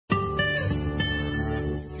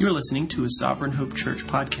You're listening to a Sovereign Hope Church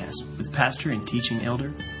podcast with pastor and teaching elder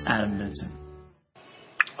Adam Benson.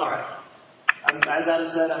 All right. As Adam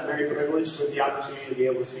said, I'm very privileged with the opportunity to be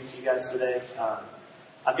able to speak to you guys today.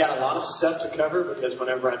 I've got a lot of stuff to cover because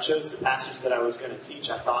whenever I chose the passage that I was going to teach,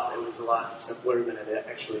 I thought it was a lot simpler than it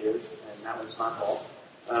actually is, and that was my fault.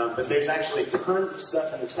 But there's actually tons of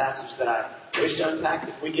stuff in this passage that I wish to unpack.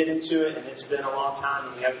 If we get into it and it's been a long time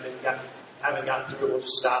and we haven't gotten through it, we'll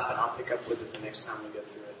just stop and I'll pick up with it the next time we go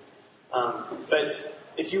through it. But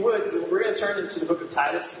if you would, we're going to turn into the book of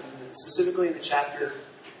Titus, and specifically in the chapter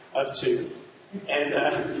of 2,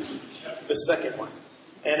 and the second one.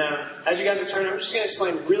 And as you guys are turning, I'm just going to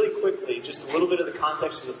explain really quickly just a little bit of the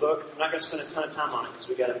context of the book. I'm not going to spend a ton of time on it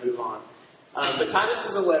because we've got to move on. But Titus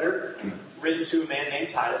is a letter written to a man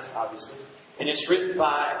named Titus, obviously, and it's written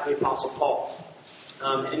by the Apostle Paul.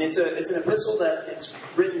 And it's an epistle that is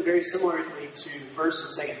written very similarly to 1st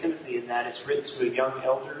and 2nd Timothy in that it's written to a young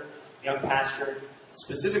elder, young pastor,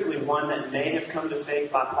 specifically one that may have come to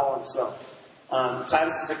faith by Paul himself.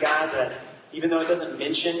 Titus is a guy that, even though it doesn't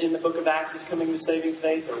mention in the book of Acts he's coming to saving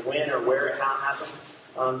faith, or when or where and how it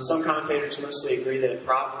happened, some commentators mostly agree that it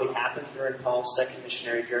probably happened during Paul's second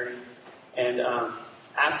missionary journey. And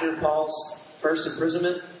after Paul's first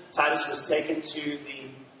imprisonment, Titus was taken to the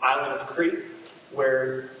island of Crete,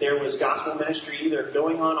 where there was gospel ministry either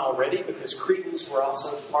going on already, because Cretans were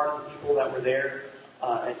also part of the people that were there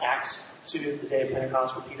in Acts 2, the day of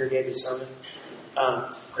Pentecost, where Peter gave his sermon.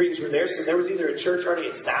 Cretans were there, so there was either a church already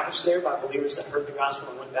established there by believers that heard the gospel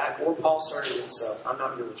and went back, or Paul started it himself. I'm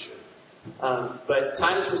not really sure. But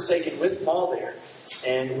Titus was taken with Paul there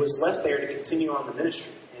and was left there to continue on the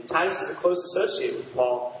ministry. And Titus is a close associate with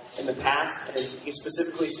Paul in the past, and he's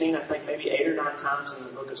specifically seen, I think, maybe 8 or 9 times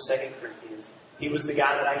in the book of 2 Corinthians. He was the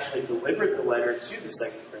guy that actually delivered the letter to the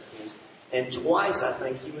 2 Corinthians. And twice, I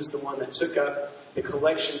think, he was the one that took up the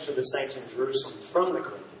collection for the saints in Jerusalem from the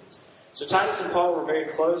Corinthians. So Titus and Paul were very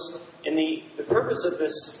close. And the purpose of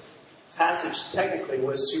this passage, technically,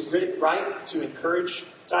 was to write to encourage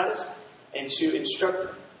Titus and to instruct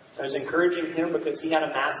him. I was encouraging him because he had a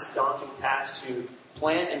massive, daunting task to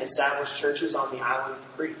plant and establish churches on the island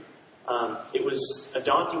of Crete. It was a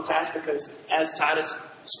daunting task because, as Titus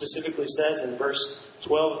specifically says in verse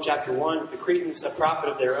 12 of chapter 1, the Cretans, a prophet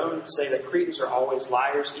of their own, say that Cretans are always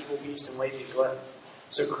liars, evil beasts, and lazy gluttons.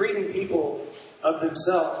 So Cretan people of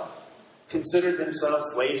themselves considered themselves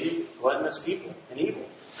lazy, gluttonous people, and evil.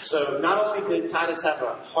 So not only did Titus have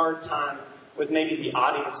a hard time with maybe the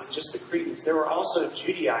audience of just the Cretans, there were also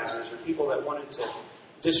Judaizers, or people that wanted to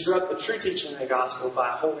disrupt the true teaching of the gospel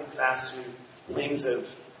by holding fast to things of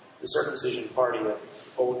the circumcision party of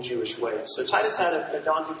old Jewish ways. So Titus had a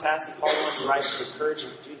daunting task, and Paul wanted to write to encourage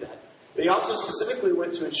him to do that. But he also specifically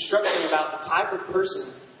went to instruct him about the type of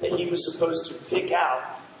person that he was supposed to pick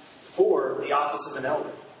out for the office of an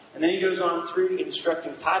elder. And then he goes on through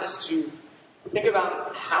instructing Titus to think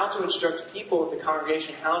about how to instruct people of the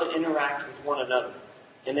congregation, how to interact with one another.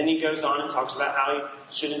 And then he goes on and talks about how he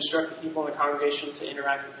should instruct the people in the congregation to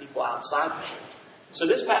interact with people outside the church. So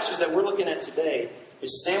this passage that we're looking at today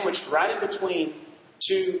is sandwiched right in between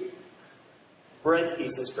 2 bread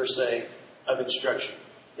pieces, per se, of instruction.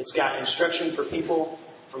 It's got instruction for people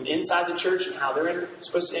from inside the church and how they're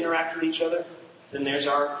supposed to interact with each other. Then there's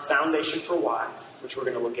our foundation for why, which we're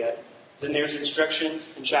going to look at. Then there's instruction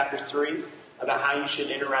in chapter 3 about how you should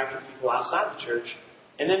interact with people outside the church.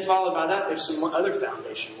 And then followed by that, there's some other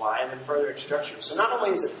foundation why, and then further instruction. So not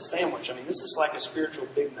only is it a sandwich, I mean, this is like a spiritual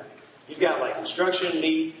Big Mac. You've got like instruction,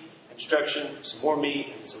 meat, instruction, some more meat,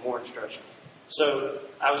 and some more instruction. So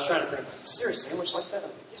I was trying to think, is there a sandwich like that? I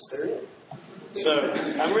was like, yes, there is. So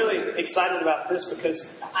I'm really excited about this because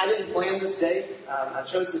I didn't plan this day. I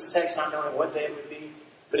chose this text not knowing what day it would be.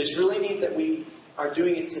 But it's really neat that we are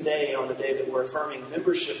doing it today on the day that we're affirming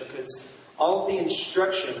membership, because all the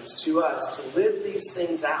instructions to us to live these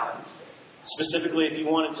things out, specifically if you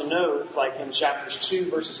wanted to know, like in chapters 2,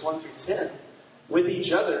 verses 1 through 10, with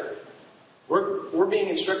each other, we're being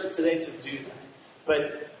instructed today to do that.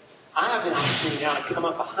 But I have the opportunity now to come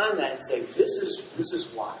up behind that and say, this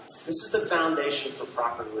is why. This is the foundation for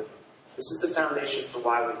proper living. This is the foundation for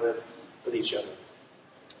why we live with each other.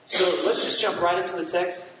 So let's just jump right into the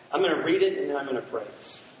text. I'm going to read it and then I'm going to pray.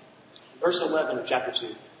 Verse 11 of chapter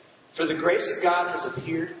 2. For the grace of God has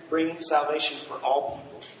appeared, bringing salvation for all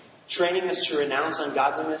people, training us to renounce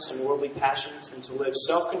ungodliness and worldly passions, and to live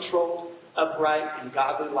self-controlled, upright, and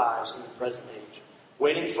godly lives in the present age,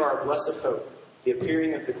 waiting for our blessed hope, the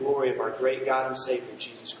appearing of the glory of our great God and Savior,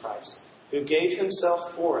 Jesus Christ, who gave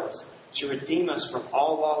himself for us to redeem us from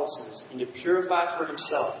all lawlessness and to purify for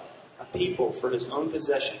himself a people for his own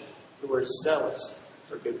possession, who are zealous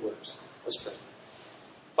for good works. Let's pray.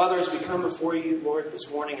 Father, as we come before you, Lord, this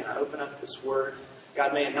morning, and I open up this word,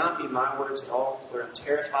 God, may it not be my words at all, Lord, I'm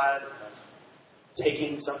terrified of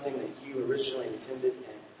taking something that you originally intended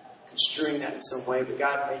and construing that in some way. But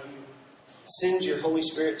God, may you send your Holy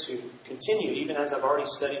Spirit to continue, even as I've already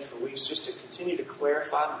studied for weeks, just to continue to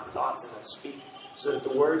clarify my thoughts as I speak, so that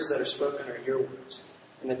the words that are spoken are your words,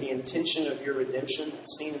 and that the intention of your redemption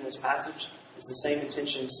that's seen in this passage is the same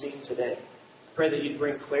intention seen today. I pray that you'd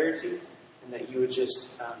bring clarity and that you would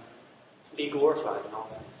just be glorified in all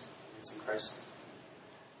things. It's in Christ's name.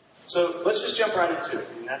 So let's just jump right into it.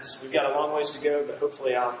 We've got a long ways to go, but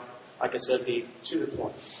hopefully I'll, like I said, be to the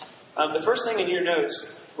point. The first thing in your notes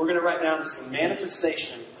we're going to write down is the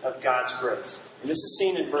manifestation of God's grace. And this is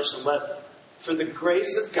seen in verse 11. For the grace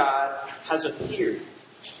of God has appeared,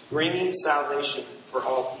 bringing salvation for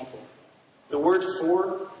all people. The word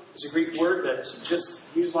for is a Greek word that's just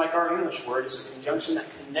used like our English word. It's a conjunction that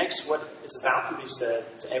connects what is about to be said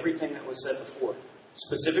to everything that was said before.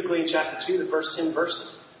 Specifically in chapter 2, the first 10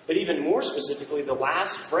 verses. But even more specifically, the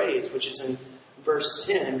last phrase, which is in verse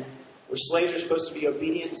 10, where slaves are supposed to be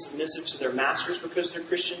obedient and submissive to their masters because they're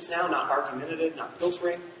Christians now, not argumentative, not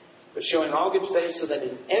pilfering, but showing all good faith so that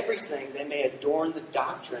in everything they may adorn the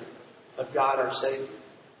doctrine of God our Savior.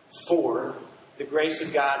 For the grace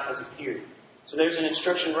of God has appeared. So there's an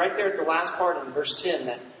instruction right there at the last part in verse 10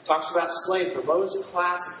 that talks about slaves, the lowest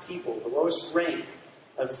class of people, the lowest rank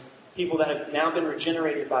of people that have now been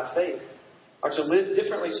regenerated by faith, are to live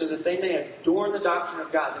differently so that they may adorn the doctrine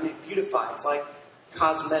of God. They may beautify. It's like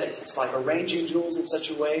cosmetics. It's like arranging jewels in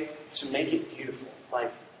such a way to make it beautiful.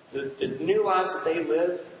 Like the new lives that they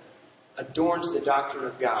live adorns the doctrine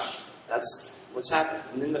of God. That's what's happening.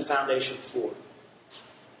 And then the foundation for.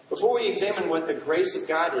 Before we examine what the grace of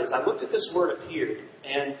God is, I looked at this word appeared.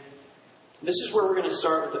 And this is where we're going to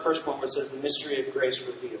start with the first point where it says the mystery of grace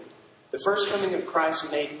revealed. The first coming of Christ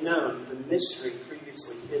made known the mystery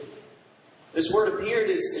previously hidden. This word appeared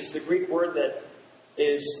is the Greek word that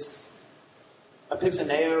is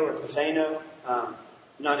epiphaneo or epiphano. I'm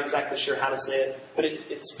not exactly sure how to say it, but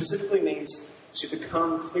it specifically means to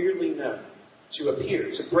become clearly known, to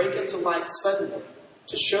appear, to break into light suddenly,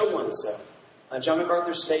 to show oneself. John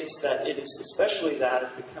MacArthur states that it is especially that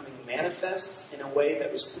of becoming manifest in a way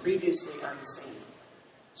that was previously unseen.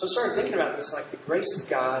 So I started thinking about this, like the grace of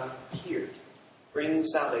God appeared, bringing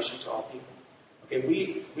salvation to all people. Okay,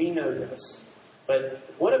 we know this. But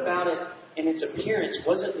what about it in its appearance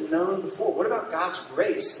wasn't known before? What about God's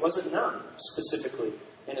grace wasn't known specifically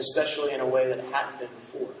and especially in a way that it hadn't been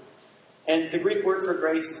before? And the Greek word for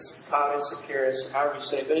grace is charis or charis, or however you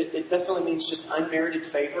say it, but it definitely means just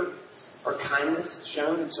unmerited favor or kindness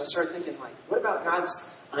shown. And so I started thinking, like, what about God's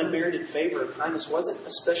unmerited favor or kindness wasn't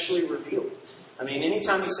especially revealed? I mean,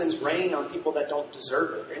 anytime He sends rain on people that don't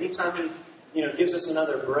deserve it, or anytime He gives us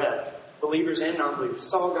another breath, believers and non-believers,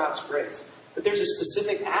 it's all God's grace. But there's a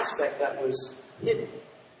specific aspect that was hidden.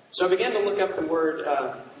 So I began to look up the word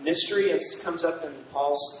mystery as it comes up in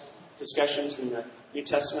Paul's discussions in the New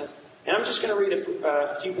Testament. And I'm just going to read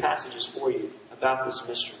a few passages for you about this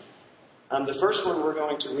mystery. The first one we're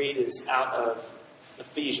going to read is out of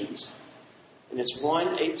Ephesians. And it's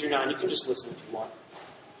 1, 8 through 9. You can just listen if you want.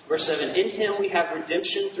 Verse 7, in Him we have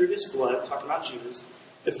redemption through His blood, talking about Jesus,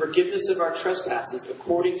 the forgiveness of our trespasses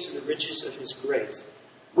according to the riches of His grace,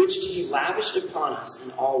 which He lavished upon us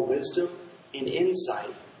in all wisdom and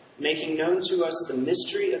insight, making known to us the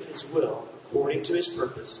mystery of His will according to His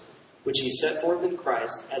purpose, which He set forth in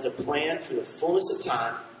Christ as a plan for the fullness of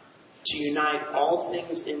time, to unite all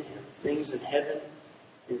things in Him, things in heaven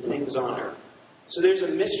and things on earth. So there's a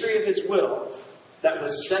mystery of His will that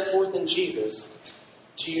was set forth in Jesus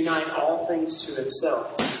to unite all things to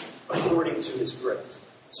Himself according to His grace.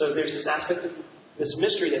 So there's this aspect of this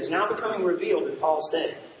mystery that's now becoming revealed in Paul's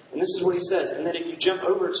day. And this is what he says. And then if you jump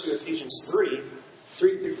over to Ephesians 3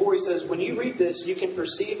 through 4, he says, when you read this, you can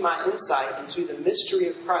perceive my insight into the mystery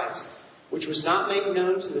of Christ, which was not made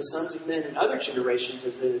known to the sons of men in other generations,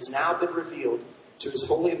 as it has now been revealed to His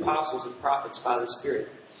holy apostles and prophets by the Spirit.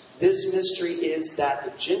 This mystery is that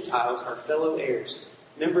the Gentiles are fellow heirs,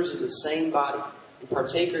 members of the same body, and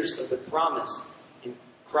partakers of the promise in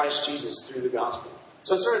Christ Jesus through the gospel.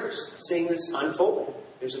 So I started seeing this unfolding.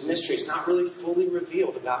 There's a mystery. It's not really fully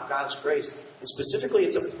revealed about God's grace. And specifically,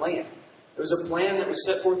 it's a plan. It was a plan that was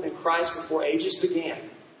set forth in Christ before ages began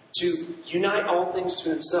to unite all things to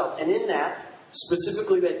Himself. And in that,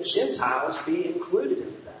 specifically that Gentiles be included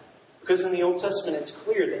in that. Because in the Old Testament, it's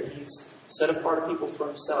clear that He's set apart a people for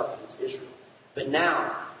Himself, and it's Israel. But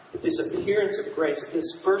now, with this appearance of grace,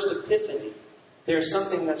 this first epiphany, there's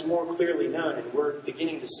something that's more clearly known, and we're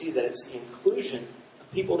beginning to see that it's the inclusion of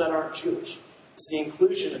people that aren't Jewish. It's the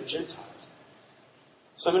inclusion of Gentiles.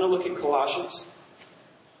 So I'm going to look at Colossians.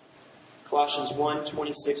 Colossians 1,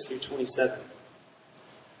 26 through 27.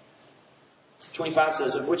 25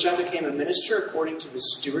 says, "Of which I became a minister according to the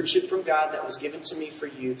stewardship from God that was given to me for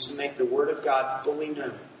you, to make the word of God fully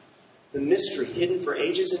known. The mystery hidden for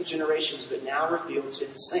ages and generations, but now revealed to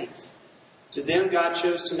His saints. To them God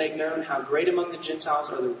chose to make known how great among the Gentiles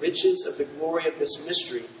are the riches of the glory of this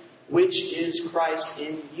mystery, which is Christ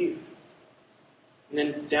in you." And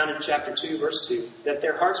then down in chapter 2, verse 2, "That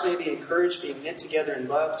their hearts may be encouraged, being knit together in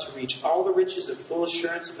love, to reach all the riches of full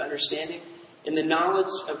assurance of understanding, in the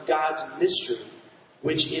knowledge of God's mystery,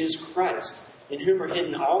 which is Christ, in whom are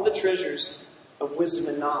hidden all the treasures of wisdom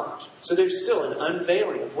and knowledge." So there's still an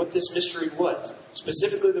unveiling of what this mystery was.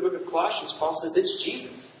 Specifically, the book of Colossians, Paul says it's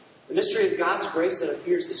Jesus. The mystery of God's grace that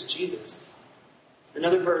appears is Jesus.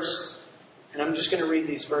 Another verse, and I'm just going to read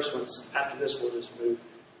these first ones. After this, we'll just move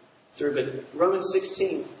through. But Romans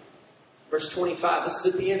 16, verse 25, this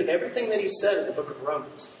is at the end of everything that he said in the book of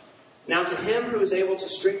Romans. "Now to Him who is able to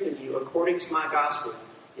strengthen you according to my gospel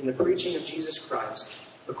in the preaching of Jesus Christ,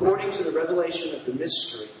 according to the revelation of the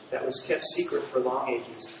mystery that was kept secret for long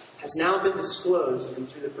ages, has now been disclosed, and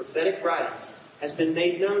through the prophetic writings has been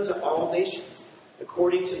made known to all nations,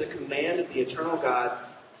 according to the command of the eternal God,"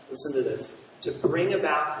 listen to this, "to bring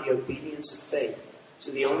about the obedience of faith.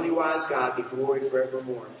 To the only wise God be glory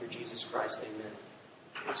forevermore, through Jesus Christ. Amen."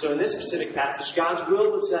 And so in this specific passage, God's will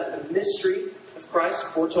was that the mystery of Christ,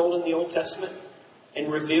 foretold in the Old Testament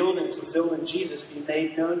and revealed and fulfilled in Jesus, be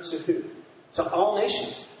made known to who? To all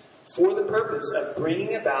nations, for the purpose of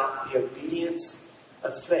bringing about the obedience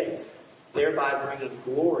of faith, thereby bringing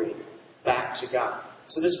glory back to God.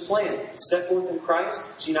 So this plan is set forth in Christ,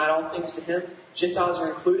 to unite all things to Him. Gentiles are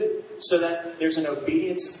included, so that there's an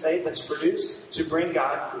obedience of faith that's produced to bring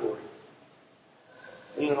God glory.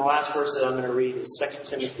 And then the last verse that I'm going to read is 2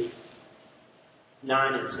 Timothy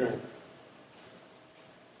 9 and 10.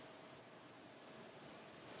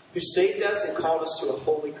 "Who saved us and called us to a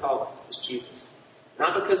holy calling," is Jesus.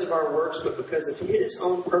 "Not because of our works, but because of His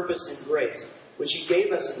own purpose and grace, which He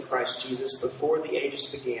gave us in Christ Jesus before the ages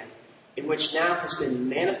began, in which now has been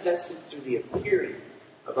manifested through the appearing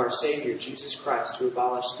of our Savior, Jesus Christ, who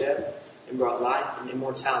abolished death and brought life and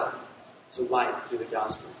immortality to light through the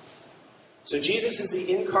gospel." So Jesus is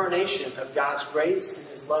the incarnation of God's grace and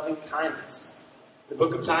His loving kindness. The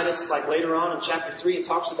book of Titus, like later on in chapter 3, it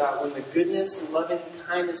talks about when the goodness and loving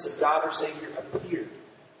kindness of God our Savior appeared,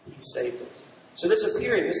 He saved us. So this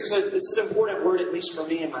appearing, this is an important word, at least for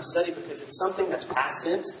me in my study, because it's something that's past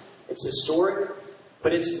tense, it's historic,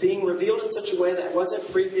 but it's being revealed in such a way that wasn't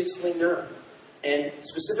previously known. And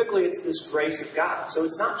specifically, it's this grace of God. So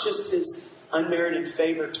it's not just His unmerited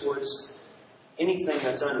favor towards anything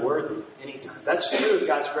that's unworthy anytime. That's true of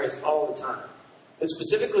God's grace all the time. But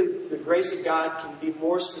specifically, the grace of God can be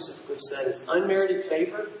more specifically said as unmerited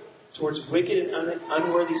favor towards wicked and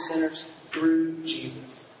unworthy sinners through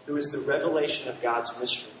Jesus, who is the revelation of God's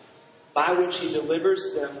mystery, by which He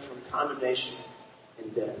delivers them from condemnation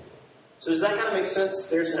and death. So does that kind of make sense?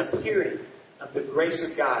 There's an appearing of the grace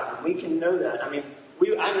of God, and we can know that. I mean,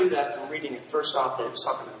 I knew that from reading it first off that it was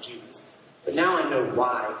talking about Jesus. But now I know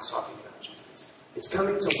why it's talking about Jesus. It's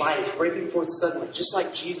coming to light. It's breaking forth suddenly, just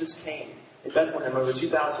like Jesus came in Bethlehem over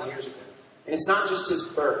 2,000 years ago. And it's not just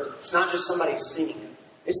His birth. It's not just somebody seeing Him.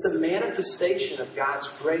 It's the manifestation of God's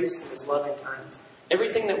grace and His loving kindness.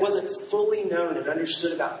 Everything that wasn't fully known and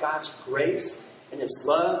understood about God's grace and His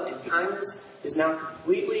love and kindness is now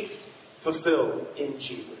completely fulfilled in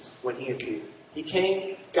Jesus when He appeared. He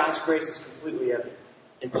came, God's grace is completely evident.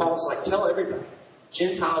 And Paul's like, tell everybody.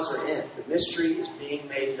 Gentiles are in. The mystery is being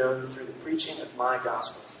made known through the preaching of my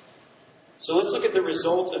gospel. So let's look at the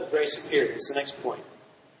result of grace appearing. It's the next point.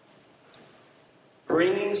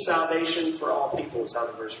 Bringing salvation for all people is how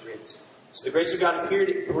the verse reads. So the grace of God appeared.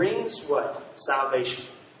 It brings what? Salvation.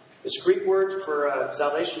 This Greek word for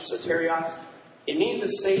salvation, soterios, it means a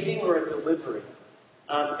saving or a delivery.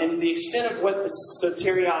 And the extent of what the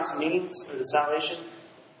soterios means, or the salvation,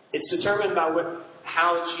 it's determined by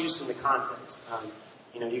how it's used in the context.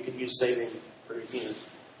 You could use saving for,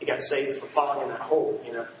 you got saved from falling in that hole.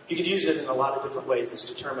 You could use it in a lot of different ways. It's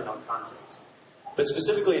determined on context. But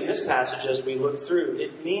specifically in this passage, as we look through,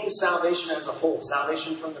 it means salvation as a whole.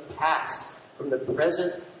 Salvation from the past, from the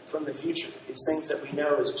present, from the future. These things that we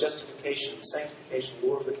know as justification, sanctification,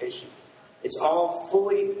 glorification. It's all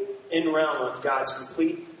fully in the realm of God's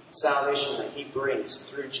complete salvation that He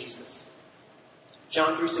brings through Jesus.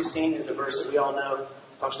 John 3:16 is a verse that we all know.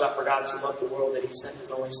 It talks about, for God so loved the world that He sent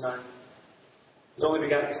His only Son, His only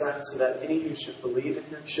begotten Son, so that any who should believe in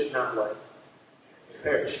Him should not what?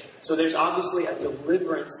 perish. So there's obviously a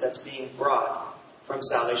deliverance that's being brought from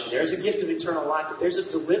salvation. There's a gift of eternal life, but there's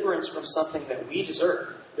a deliverance from something that we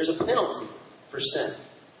deserve. There's a penalty for sin.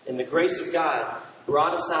 And the grace of God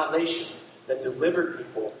brought a salvation that delivered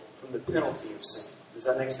people from the penalty of sin. Does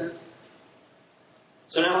that make sense?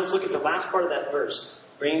 So now let's look at the last part of that verse.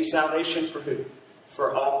 Bringing salvation for who?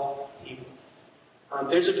 For all people.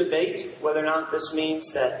 There's a debate whether or not this means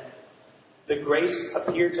that the grace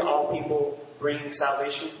appeared to all people bringing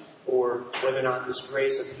salvation, or whether or not this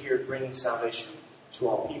grace appeared bringing salvation to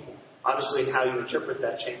all people. Obviously, how you interpret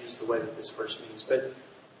that changes the way that this verse means. But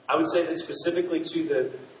I would say that specifically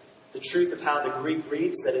to the truth of how the Greek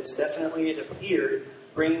reads, that it's definitely, it appeared,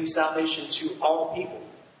 bringing salvation to all people.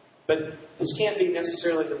 But this can't be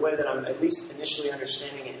necessarily the way that I'm at least initially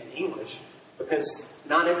understanding it in English, because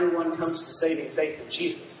not everyone comes to saving faith in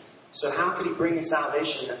Jesus. So how could he bring a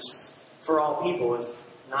salvation that's for all people if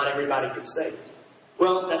not everybody could save?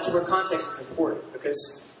 Well, that's where context is important, because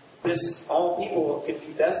this all people could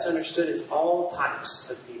be best understood as all types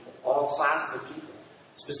of people, all classes of people.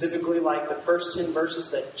 Specifically, like the first 10 verses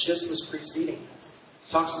that just was preceding this.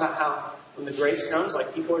 It talks about how when the grace comes,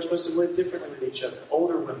 like people are supposed to live differently with each other.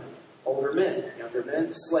 Older women, older men, younger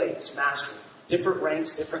men, slaves, masters, different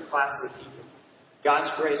ranks, different classes of people.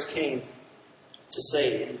 God's grace came to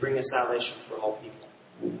save and bring a salvation for all people.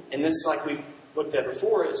 And this, like we looked at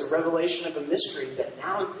before, is a revelation of a mystery that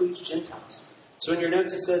now includes Gentiles. So in your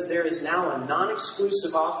notes it says there is now a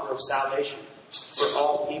non-exclusive offer of salvation for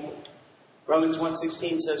all people. Romans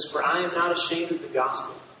 1:16 says, "For I am not ashamed of the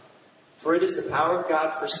gospel, for it is the power of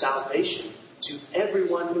God for salvation to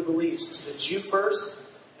everyone who believes, to the Jew first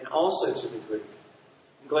and also to the Greek."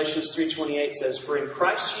 And Galatians 3:28 says, "For in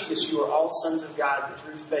Christ Jesus you are all sons of God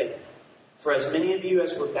through faith. For as many of you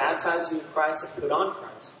as were baptized into Christ have put on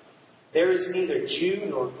Christ. There is neither Jew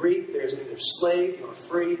nor Greek, there is neither slave nor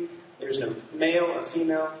free, there is no male or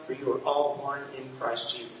female, for you are all one in Christ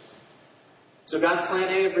Jesus." So God's plan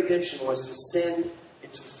A of redemption was to send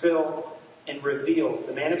and fulfill and reveal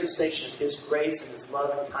the manifestation of His grace and His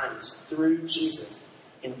love and kindness through Jesus,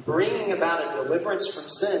 in bringing about a deliverance from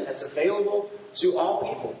sin that's available to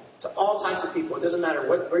all people, to all types of people. It doesn't matter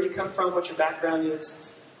where you come from, what your background is,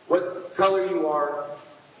 what color you are,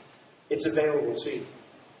 it's available to you.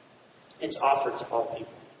 It's offered to all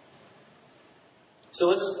people. So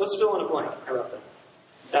let's fill in a blank. How about that?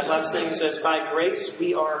 That last thing says, by grace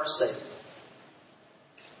we are saved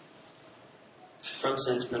from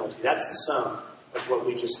sin's penalty. That's the sum of what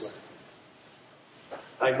we just learned.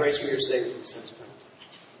 By grace we are saved from sin's penalty.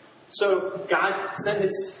 So God sent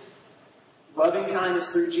His loving kindness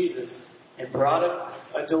through Jesus and brought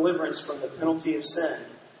a deliverance from the penalty of sin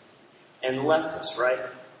and left us, right?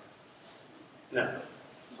 No.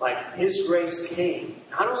 Like, His grace came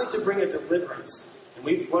not only to bring a deliverance, and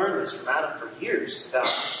we've learned this from Adam for years about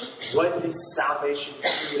what His salvation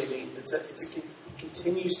truly means. He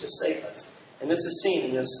continues to save us. And this is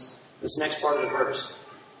seen in this next part of the verse.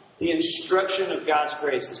 The instruction of God's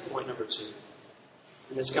grace is point number 2.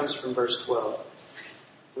 And this comes from verse 12,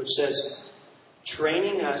 which says,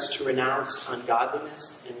 training us to renounce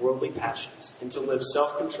ungodliness and worldly passions, and to live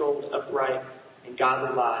self-controlled, upright, and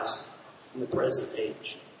godly lives in the present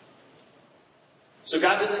age. So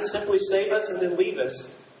God doesn't simply save us and then leave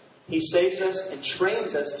us. He saves us and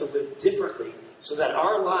trains us to live differently, so that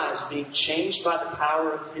our lives, being changed by the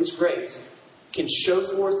power of His grace, can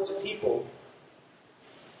show forth to people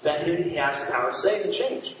that He has the power to save and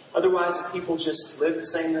change. Otherwise, if people just live the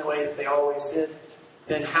same way that they always did,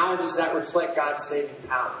 then how does that reflect God's saving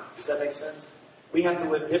power? Does that make sense? We have to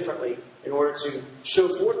live differently in order to show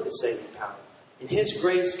forth the saving power. And His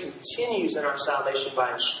grace continues in our salvation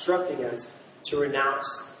by instructing us to renounce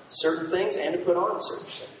certain things and to put on certain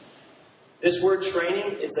things. This word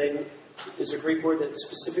training is a Greek word that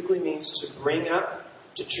specifically means to bring up,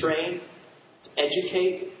 to train, to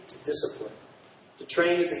educate, to discipline. To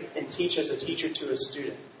train and teach as a teacher to a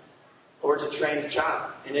student, or to train a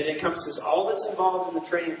child. And it encompasses all that's involved in the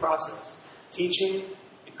training process. Teaching,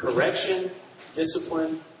 correction,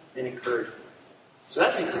 discipline, and encouragement. So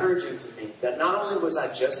that's encouraging to me, that not only was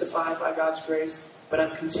I justified by God's grace, but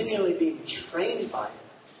I'm continually being trained by Him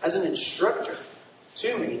as an instructor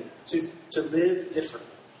to me to live differently.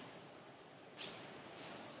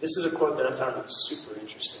 This is a quote that I found super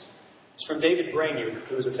interesting. It's from David Brainerd,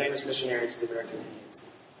 who was a famous missionary to the American Indians.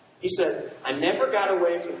 He said, "I never got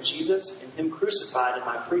away from Jesus and Him crucified in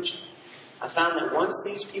my preaching. I found that once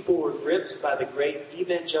these people were gripped by the great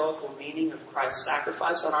evangelical meaning of Christ's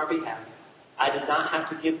sacrifice on our behalf, I did not have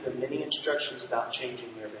to give them many instructions about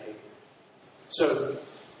changing their behavior." So,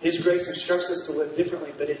 His grace instructs us to live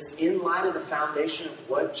differently, but it's in light of the foundation of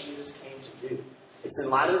what Jesus came to do. It's in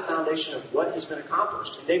light of the foundation of what has been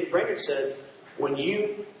accomplished. And David Brainerd said, when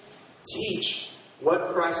you teach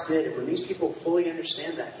what Christ did, and when these people fully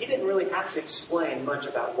understand that, he didn't really have to explain much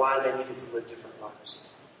about why they needed to live different lives.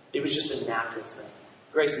 It was just a natural thing.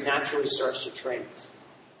 Grace naturally starts to train us.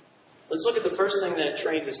 Let's look at the first thing that it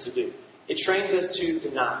trains us to do. It trains us to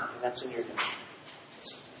deny, and that's in your notes.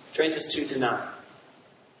 It trains us to deny.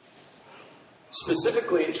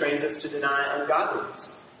 Specifically, it trains us to deny ungodliness.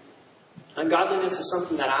 Ungodliness is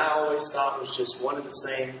something that I always thought was just one and the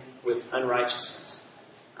same with unrighteousness.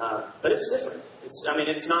 But it's different.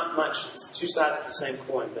 It's not much. It's two sides of the same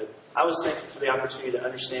coin. But I was thankful for the opportunity to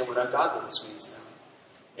understand what ungodliness means now.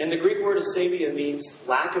 And the Greek word asabia means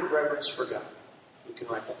lack of reverence for God. You can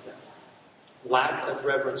write that down. Lack of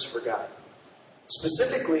reverence for God.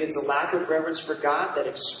 Specifically, it's a lack of reverence for God that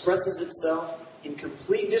expresses itself in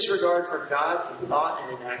complete disregard for God in thought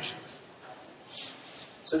and in actions.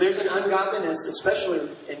 So there's an ungodliness,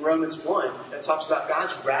 especially in Romans 1, that talks about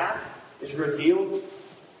God's wrath is revealed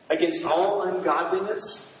against all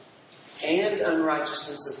ungodliness and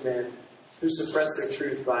unrighteousness of men who suppress their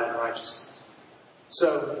truth by unrighteousness.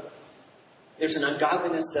 So there's an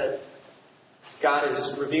ungodliness that God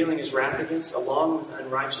is revealing His wrath against along with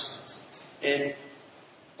unrighteousness. And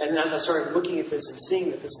as I started looking at this and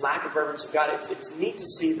seeing that this lack of reverence of God, it's neat to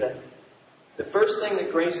see that the first thing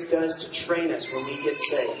that grace does to train us when we get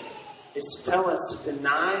saved is to tell us to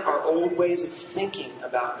deny our old ways of thinking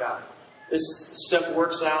about God. This stuff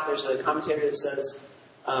works out. There's a commentator that says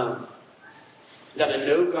that a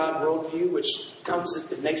no-God worldview, which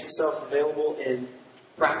it makes itself available in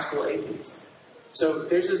practical atheism. So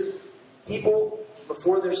there's people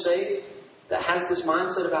before they're saved that has this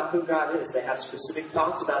mindset about who God is. They have specific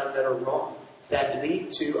thoughts about Him that are wrong, that lead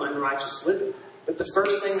to unrighteous living. But the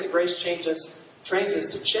first thing that grace trains us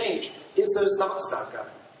to change is those thoughts about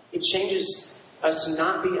God. It changes us to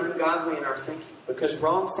not be ungodly in our thinking, because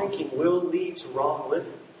wrong thinking will lead to wrong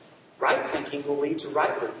living. Right thinking will lead to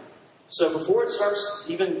right living. So before it starts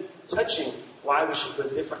even touching why we should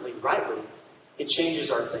live differently rightly, it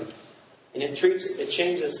changes our thinking. And it trains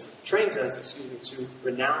us to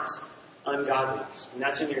renounce ungodliness. And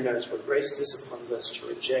that's in your notes, where grace disciplines us to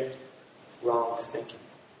reject wrong thinking.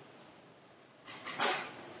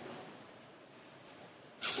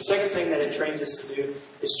 The second thing that it trains us to do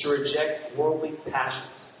is to reject worldly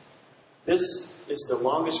passions. This is the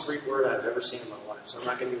longest Greek word I've ever seen in my life, so I'm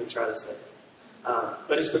not going to even try to say it.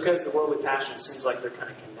 But it's because the worldly passions seems like they're kind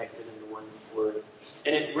of connected into one word.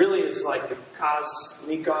 And it really is like the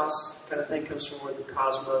cosmikos kind of thing comes from the word the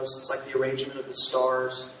cosmos. It's like the arrangement of the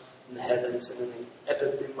stars in the heavens, and then the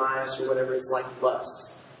epithemias or whatever is like lust.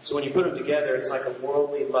 So when you put them together, it's like a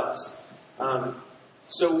worldly lust.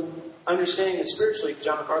 So understanding it spiritually,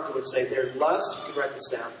 John MacArthur would say they're lust, you can write this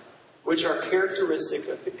down, which are characteristic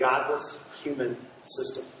of the godless human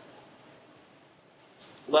system.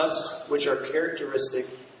 Lust, which are characteristic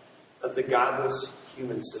of the godless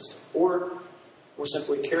human system. Or, more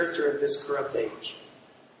simply, character of this corrupt age.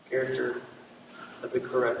 Character of the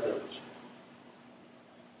corrupt age.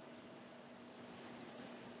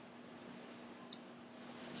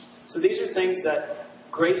 So these are things that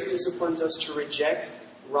grace disciplines us to reject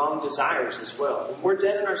wrong desires as well. When we're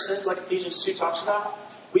dead in our sins, like Ephesians 2 talks about,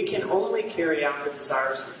 we can only carry out the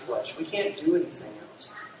desires of the flesh. We can't do anything else.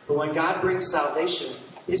 But when God brings salvation,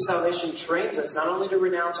 His salvation trains us not only to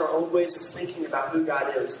renounce our old ways of thinking about who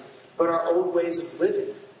God is, but our old ways of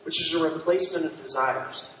living, which is a replacement of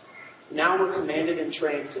desires. Now we're commanded and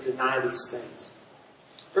trained to deny these things.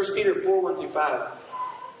 1 Peter 4:1-5.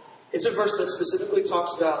 It's a verse that specifically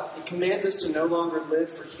talks about, it commands us to no longer live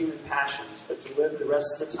for human passions, but to live the rest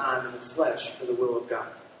of the time in the flesh for the will of God.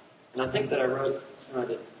 And I think that I wrote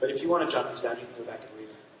it. But if you want to jot this down, you can go back and read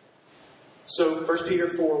it. So 1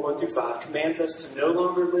 Peter 4:1-5 commands us to no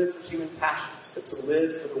longer live for human passions, but to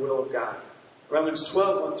live for the will of God. Romans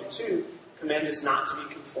 12:1-2 commands us not to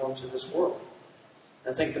be conformed to this world.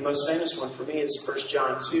 I think the most famous one for me is 1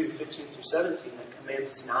 John 2:15-17 that commands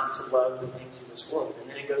us not to love the things of this world. And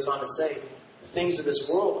then it goes on to say, the things of this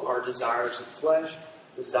world are desires of flesh,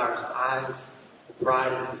 desires of eyes, the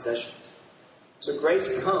pride of possessions. So grace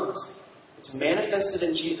comes, it's manifested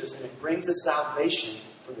in Jesus, and it brings us salvation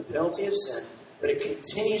from the penalty of sin, but it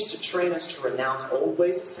continues to train us to renounce old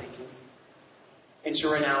ways of thinking and to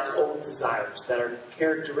renounce old desires that are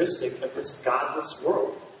characteristic of this godless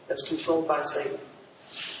world that's controlled by Satan.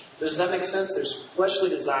 So does that make sense? There's fleshly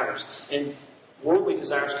desires, and worldly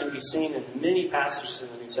desires can be seen in many passages in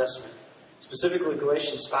the New Testament. Specifically,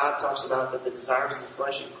 Galatians 5 talks about that the desires of the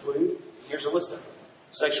flesh include, here's a list of them: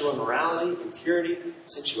 sexual immorality, impurity,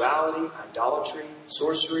 sensuality, idolatry,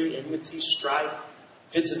 sorcery, enmity, strife,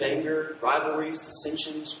 fits of anger, rivalries,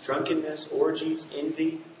 dissensions, drunkenness, orgies,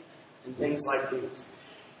 envy, and things like these.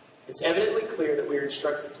 It's evidently clear that we are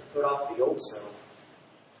instructed to put off the old self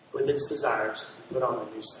with its desires and put on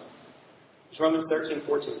the new self. Romans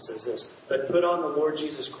 13:14 says this, "But put on the Lord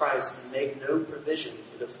Jesus Christ and make no provision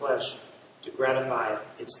for the flesh to gratify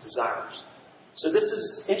its desires." So this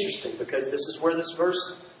is interesting because this is where this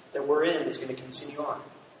verse that we're in is going to continue on.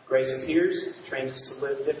 Grace appears, trains us to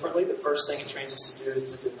live differently. The first thing it trains us to do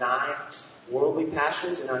is to deny worldly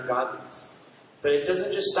passions and ungodliness. But it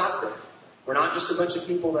doesn't just stop there. We're not just a bunch of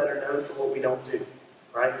people that are known for what we don't do,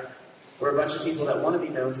 right? We're a bunch of people that want to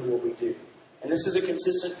be known for what we do. And this is a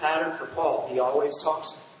consistent pattern for Paul. He always talks,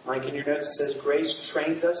 like in your notes, it says, grace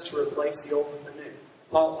trains us to replace the old with the new.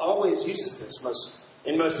 Paul always uses this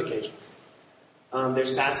in most occasions.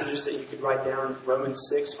 There's passages that you could write down, Romans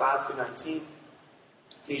 6, 5 through 19,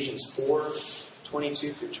 Ephesians 4,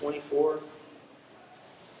 22 through 24. In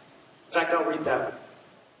fact, I'll read that one.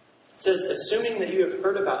 It says, "Assuming that you have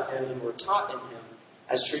heard about him and were taught in him,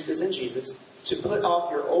 as truth is in Jesus, to put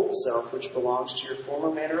off your old self, which belongs to your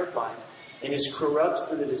former manner of life, and is corrupt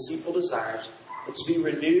through the deceitful desires, and to be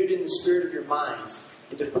renewed in the spirit of your minds,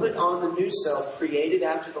 and to put on the new self, created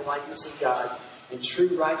after the likeness of God, in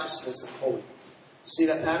true righteousness and holiness." You see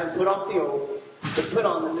that pattern? Put off the old, but put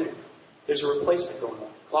on the new. There's a replacement going on.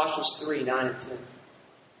 Colossians 3, 9 and 10.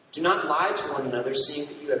 "Do not lie to one another, seeing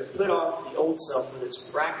that you have put off the old self with its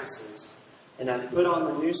practices, and have put on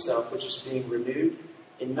the new self, which is being renewed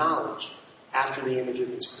in knowledge after the image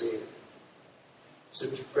of its creator." So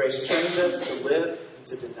grace trains us to live and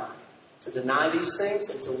to deny. To deny these things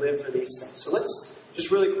and to live for these things. So let's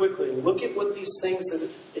just really quickly look at what these things that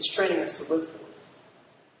it's training us to live for.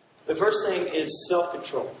 The first thing is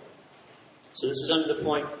self-control. So this is under the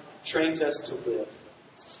point, trains us to live.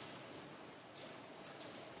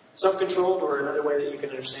 Self-controlled, or another way that you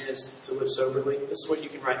can understand is to live soberly. This is what you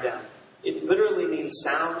can write down. It literally means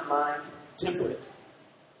sound mind, temperate.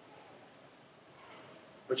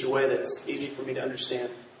 Which is a way that's easy for me to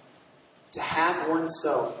understand. To have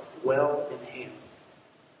oneself well in hand.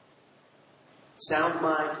 Sound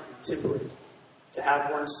mind and temperate. To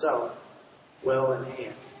have oneself well in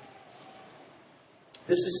hand.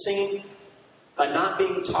 This is seen by not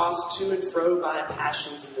being tossed to and fro by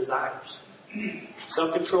passions and desires.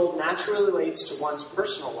 Self-control naturally relates to one's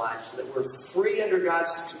personal life so that we're free under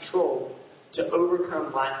God's control to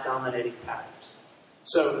overcome life-dominating patterns.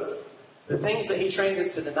 So, the things that He trains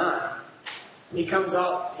us to deny, He comes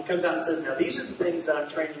out and says, now these are the things that I'm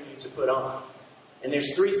training you to put on. And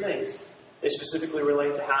there's three things. They specifically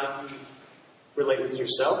relate to how you relate with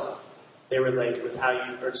yourself. They relate with how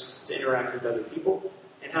you are to interact with other people.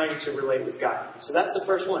 And how you're to relate with God. So that's the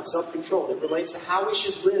first one, self-control. It relates to how we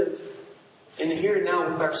should live in the here and now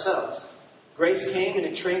with ourselves. Grace came and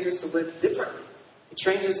it trains us to live differently. It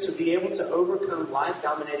trains us to be able to overcome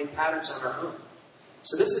life-dominating patterns on our own.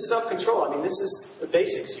 So this is self-control. I mean, this is the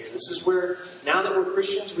basics here. This is where, now that we're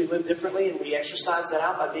Christians, we live differently and we exercise that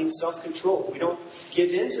out by being self-controlled. We don't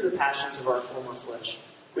give in to the passions of our former flesh.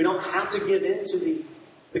 We don't have to give in to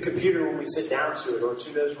the computer when we sit down to it, or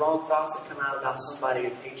to those wrong thoughts that come out about somebody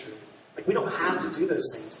in hatred. Like, we don't have to do those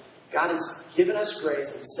things. God has given us grace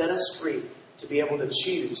and set us free to be able to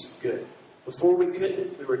choose good. Before we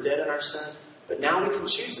couldn't. We were dead in our sin. But now we can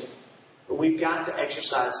choose it. But we've got to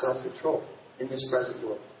exercise self-control in this present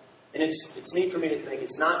world. And it's neat for me to think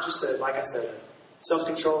it's not just like I said,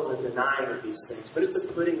 self-control is a denying of these things, but it's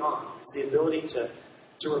a putting on. It's the ability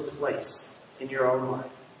to replace in your own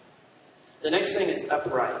life. The next thing is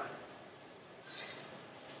upright.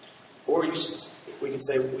 Or we can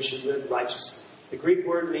say we should live righteously. The Greek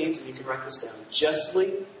word means, and you can write this down,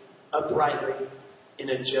 justly, uprightly, in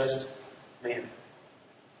a just manner.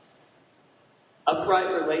 Upright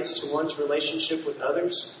relates to one's relationship with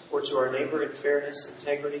others or to our neighbor in fairness,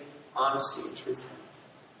 integrity, honesty, and truthfulness.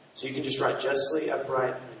 So you can just write justly,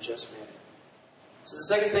 upright, in a just manner. So the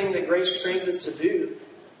second thing that grace trains us to do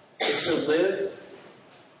is to live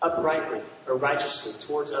uprightly or righteously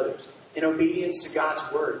towards others in obedience to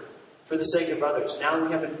God's word for the sake of others. Now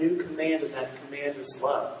we have a new command, and that command is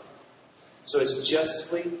love. So it's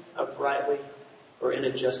justly, uprightly, or in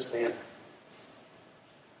a just manner.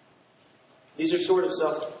 These are sort of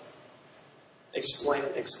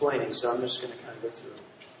self-explaining, so I'm just going to kind of go through them.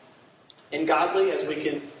 And godly, as we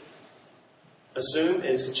can assume,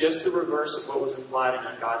 is just the reverse of what was implied in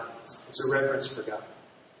ungodliness. It's a reverence for God.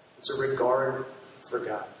 It's a regard for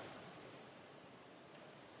God.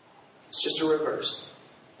 It's just a reverse.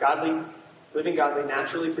 Godly Living godly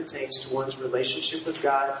naturally pertains to one's relationship with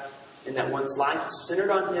God, and that one's life is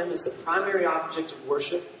centered on Him as the primary object of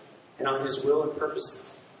worship and on His will and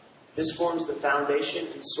purposes. This forms the foundation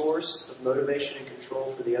and source of motivation and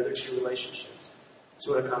control for the other two relationships. That's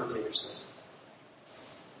what a commentator says.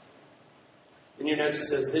 In your notes it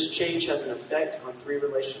says, this change has an effect on three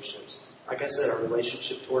relationships. Like I said, our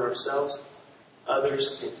relationship toward ourselves,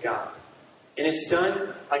 others, and God. And it's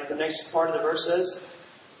done, like the next part of the verse says,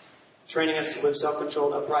 training us to live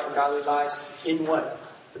self-controlled, upright, and godly lives in what?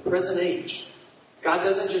 The present age. God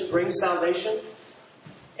doesn't just bring salvation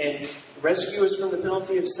and rescue us from the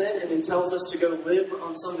penalty of sin and then tells us to go live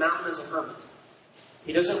on some mountain as a hermit.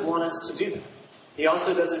 He doesn't want us to do that. He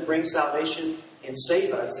also doesn't bring salvation and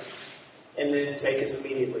save us and then take us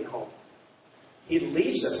immediately home. He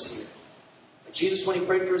leaves us here. Jesus, when He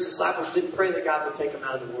prayed for His disciples, didn't pray that God would take them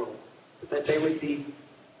out of the world, but that they would be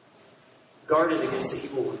guarded against the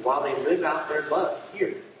evil one while they live out their love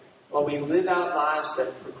here. While we live out lives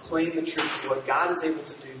that proclaim the truth of what God is able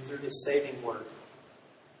to do through His saving word.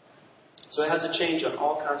 So it has a change on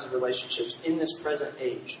all kinds of relationships in this present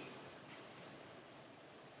age.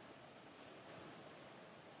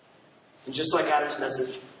 And just like Adam's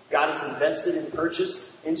message, God has invested in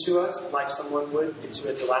purchase into us like someone would into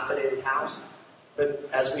a dilapidated house. But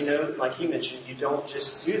as we know, like he mentioned, you don't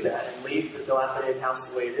just do that and leave the dilapidated house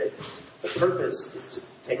the way it is. The purpose is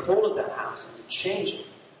to take hold of that house and to change it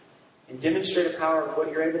and demonstrate the power of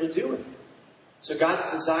what you're able to do with it. So God's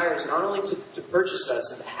desire is not only to purchase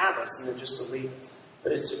us and to have us and then just to leave us,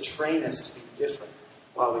 but it's to train us to be different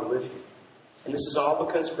while we live here. And this is all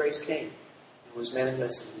because grace came and was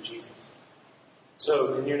manifested in Jesus.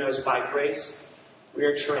 So, in your notes, by grace, we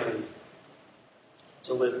are trained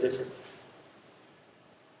to live differently.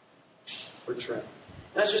 We're trained.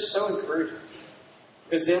 That's just so encouraging.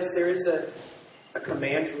 Because yes, there is a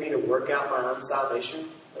command for me to work out my own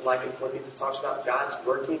salvation. But like in Philippians it talks about, God's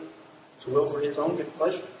working to will for His own good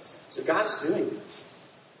pleasure. So God's doing this.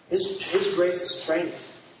 His grace is training.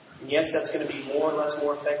 And yes, that's going to be more or less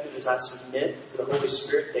more effective as I submit to the Holy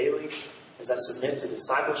Spirit daily, as I submit to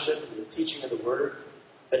discipleship and the teaching of the Word.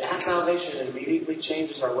 But at salvation, it immediately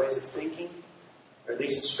changes our ways of thinking, or at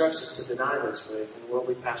least instructs us to deny those ways and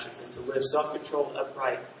worldly passions and to live self-controlled,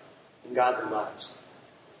 upright, and godly lives.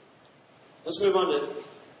 Let's move on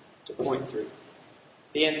to point 3.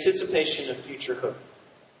 The anticipation of future hope.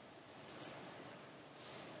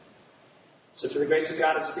 So for the grace of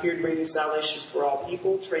God has appeared, bringing salvation for all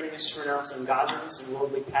people, training us to renounce ungodliness and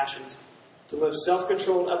worldly passions, to live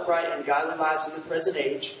self-controlled, upright, and godly lives in the present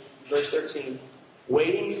age. Verse 13.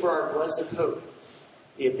 Waiting for our blessed hope,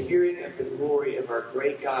 the appearing of the glory of our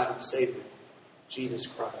great God and Savior, Jesus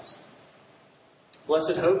Christ.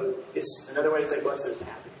 Blessed hope is another way to say blessed is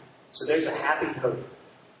happy. So there's a happy hope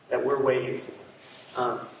that we're waiting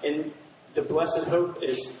for. And the blessed hope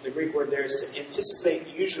is, the Greek word there is to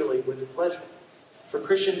anticipate usually with pleasure. For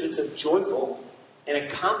Christians, it's a joyful and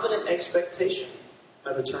a confident expectation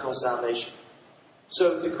of eternal salvation.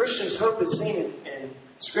 So the Christian's hope is seen in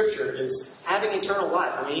Scripture is having eternal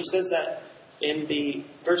life. I mean, he says that in the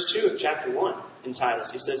verse 2 of chapter 1 in Titus.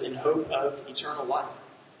 He says, in hope of eternal life.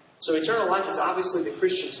 So eternal life is obviously the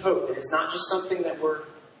Christian's hope. And it's not just something that we're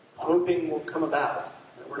hoping will come about.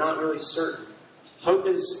 That we're not really certain. Hope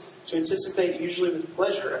is to anticipate, usually with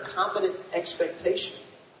pleasure, a confident expectation.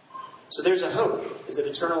 So there's a hope. Is it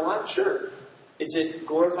eternal life? Sure. Is it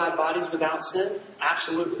glorified bodies without sin?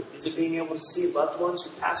 Absolutely. Is it being able to see loved ones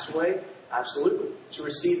who passed away? Absolutely. To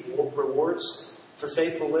receive rewards for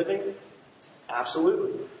faithful living?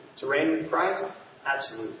 Absolutely. To reign with Christ?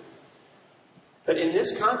 Absolutely. But in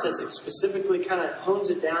this context, it specifically kind of hones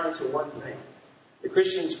it down into one thing. The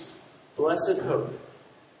Christian's blessed hope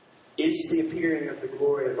is the appearing of the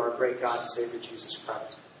glory of our great God and Savior, Jesus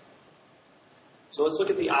Christ. So let's look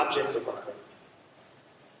at the object of our hope.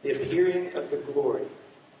 The appearing of the glory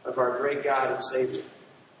of our great God and Savior,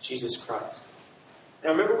 Jesus Christ.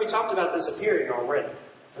 Now remember, we talked about this appearing already.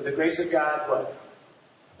 For the grace of God, what?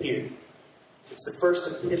 Appeared. It's the first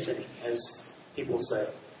epiphany, as people say,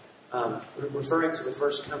 referring to the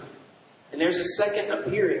first coming. And there's a second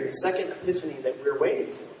appearing, a second epiphany that we're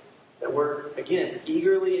waiting for. That we're, again,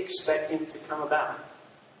 eagerly expecting to come about.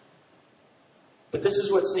 But this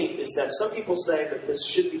is what's neat, is that some people say that this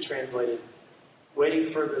should be translated,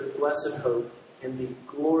 waiting for the blessed hope and the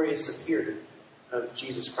glorious appearing of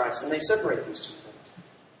Jesus Christ. And they separate these two things.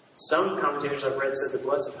 Some commentators I've read said the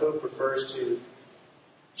blessed hope refers to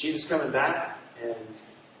Jesus coming back,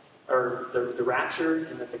 or the rapture,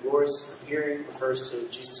 and that the glorious appearing refers to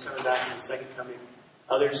Jesus coming back in the second coming.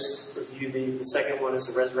 Others view the second one as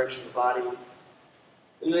the resurrection of the body.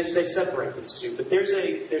 And they say separate these two. But there's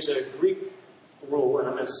a Greek rule, and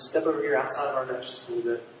I'm going to step over here outside of our notes just a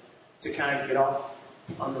little bit to kind of get off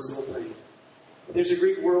on this little thing. There's a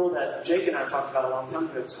Greek rule that Jake and I talked about a long time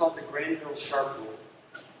ago. It's called the Granville-Sharp rule.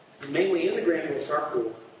 And mainly in the Granville-Sharp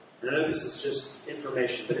rule, and I know this is just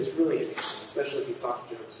information, but it's really interesting, especially if you talk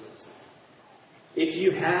to Jehovah's Witnesses. If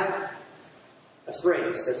you have a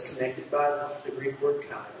phrase that's connected by the Greek word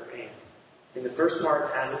kai or and, and the first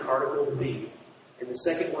part has an article the, and the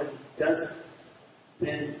second one doesn't,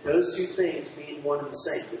 then those two things mean one and the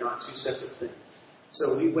same. They're not two separate things.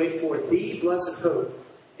 So we wait for the blessed hope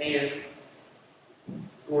and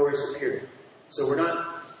glorious appearing. So we're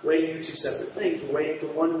not waiting for two separate things. We're waiting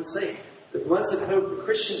for one and the same. The blessed hope, the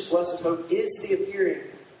Christian's blessed hope, is the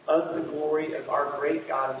appearing of the glory of our great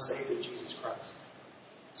God and Savior, Jesus Christ.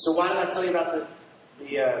 So why did I tell you about the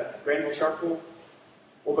Granville-Sharp rule?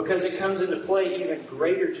 Well, because it comes into play even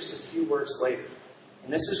greater just a few words later.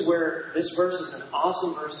 And this is where this verse is an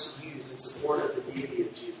awesome verse to use in support of the deity of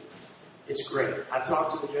Jesus. It's great. I've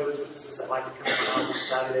talked to the Jehovah's Witnesses that like to come to us on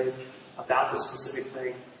Saturdays about this specific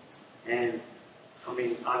thing. And, I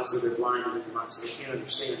mean, obviously they're blind and they're not, so they can't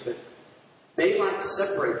understand. But they like to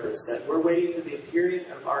separate this, that we're waiting for the appearing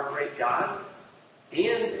of our great God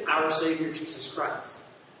and our Savior, Jesus Christ.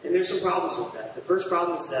 And there's some problems with that. The first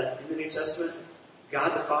problem is that in the New Testament,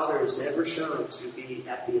 God the Father is never shown to be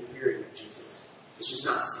at the appearing of Jesus. It's just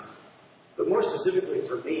not seen. But more specifically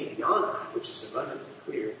for me, beyond that, which is abundantly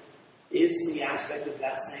clear, is the aspect of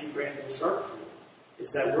that same Granville-Sharp rule,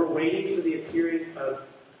 is that we're waiting for the appearing of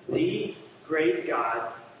the great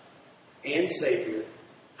God and Savior,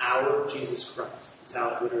 our Jesus Christ. That's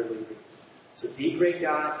how it literally reads. So the great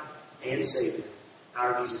God and Savior,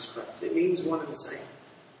 our Jesus Christ. It means one and the same.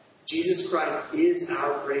 Jesus Christ is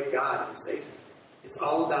our great God and Savior. It's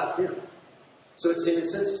all about Him. So it's in a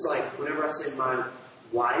sense, it's like whenever I say my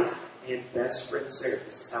wife and best friend Sarah,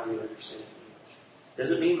 this is how we understand it. It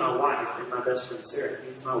doesn't mean my wife and my best friend Sarah. It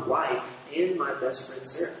means my wife and my best friend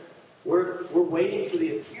Sarah. We're waiting for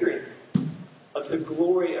the appearing of the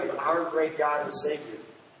glory of our great God and Savior,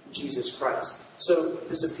 Jesus Christ. So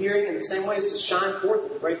this appearing in the same way is to shine forth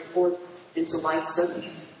and break forth into light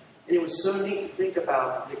suddenly. And it was so neat to think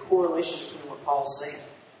about the correlation between what Paul's saying.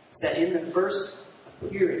 It's that in the first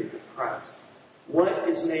appearing of Christ, what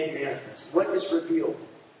is made manifest? What is revealed?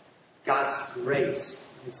 God's grace,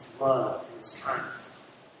 His love, and His kindness.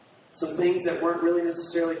 Some things that weren't really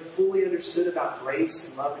necessarily fully understood about grace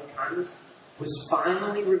and love and kindness was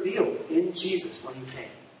finally revealed in Jesus when He came.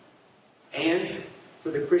 And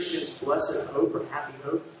for the Christian's blessed hope or happy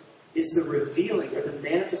hope is the revealing or the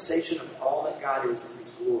manifestation of all that God is in His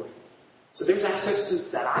glory. So there's aspects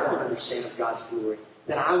that I don't understand of God's glory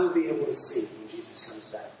that I will be able to see when Jesus comes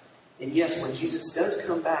back. And yes, when Jesus does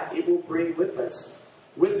come back, it will bring with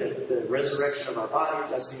it the resurrection of our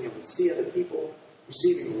bodies, us being able to see other people,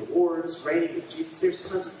 receiving rewards, reigning with Jesus. There's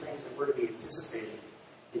tons of things that we're to be anticipating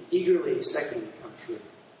and eagerly expecting to come true.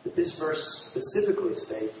 But this verse specifically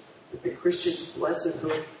states that the Christian's blessed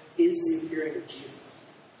hope is the appearing of Jesus.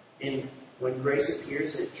 And when grace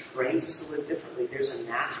appears and it trains us to live differently, there's a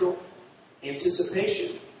natural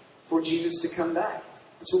anticipation for Jesus to come back.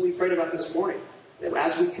 That's what we prayed about this morning. That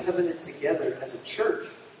as we covenant together as a church,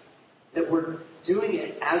 that we're doing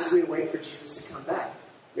it as we wait for Jesus to come back.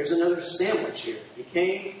 There's another sandwich here. He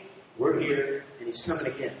came, we're here, and He's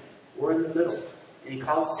coming again. We're in the middle. And He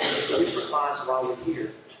calls us to live different lives while we're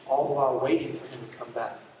here, all the while waiting for Him to come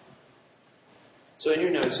back. So in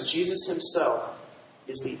your notes, Jesus Himself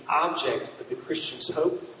is the object of the Christian's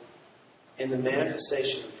hope and the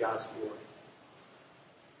manifestation of God's glory.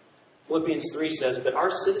 Philippians 3 says, "But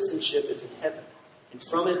our citizenship is in heaven, and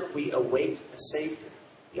from it we await a Savior."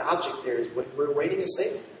 The object there is we're waiting a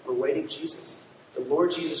Savior. We're waiting Jesus, the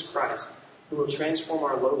Lord Jesus Christ, who will transform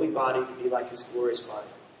our lowly body to be like His glorious body,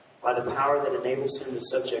 by the power that enables Him to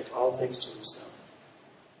subject all things to Himself.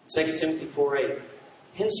 2 Timothy 4:8,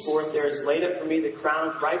 "Henceforth there is laid up for me the crown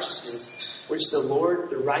of righteousness, which the Lord,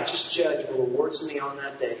 the righteous judge, will award to me on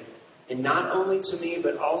that day, and not only to me,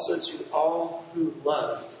 but also to all who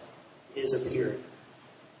love His appearing."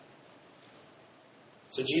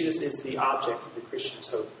 So Jesus is the object of the Christian's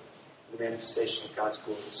hope, the manifestation of God's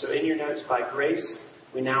glory. So in your notes, by grace,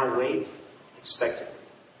 we now wait expectantly.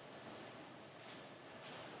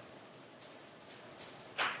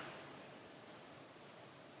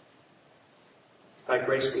 By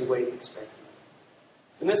grace, we wait expectantly.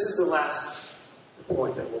 And this is the last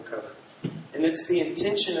point that we'll cover. And it's the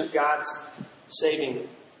intention of God's saving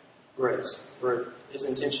grace, or His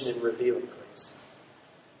intention in revealing grace.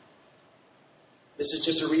 This is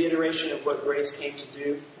just a reiteration of what grace came to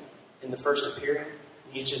do in the first appearing.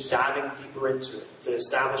 And he's just diving deeper into it to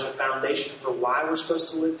establish a foundation for why we're supposed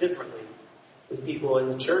to live differently with people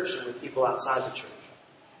in the church and with people outside the church.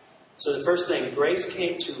 So the first thing, grace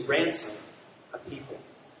came to ransom a people.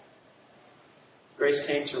 Grace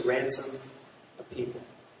came to ransom a people.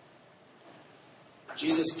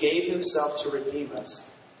 Jesus gave himself to redeem us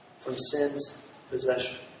from sin's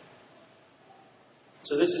possession.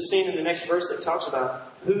 So this is seen in the next verse that talks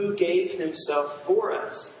about who gave himself for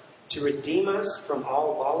us to redeem us from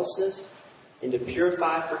all lawlessness and to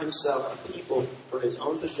purify for himself a people for his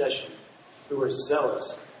own possession who are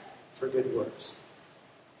zealous for good works.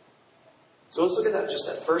 So let's look at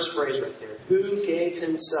that first phrase right there. Who gave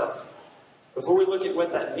himself? Before we look at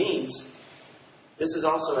what that means, this is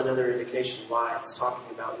also another indication why it's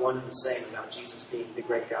talking about one and the same, about Jesus being the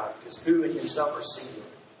great God. Because who and himself are singular.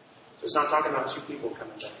 So it's not talking about two people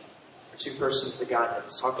coming back, or two persons of the Godhead.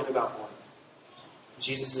 It's talking about one.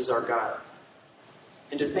 Jesus is our God.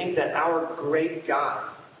 And to think that our great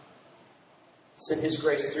God sent his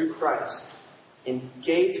grace through Christ and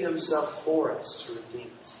gave himself for us to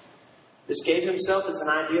redeem us. This gave himself is an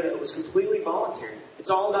idea that was completely voluntary. It's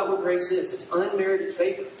all about what grace is. It's unmerited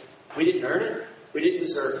favor. We didn't earn it. We didn't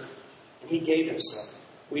deserve it. And he gave himself.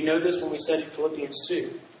 We know this when we studied Philippians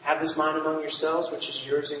 2. Have this mind among yourselves, which is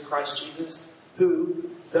yours in Christ Jesus, who,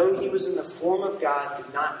 though he was in the form of God,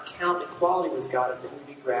 did not count equality with God a thing to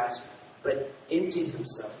be grasped, but emptied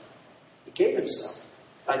himself. He gave himself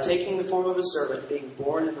by taking the form of a servant, being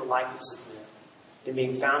born in the likeness of men. And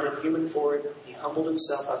being found in human form, he humbled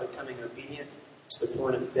himself by becoming obedient to the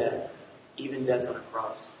point of death, even death on a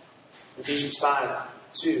cross. Ephesians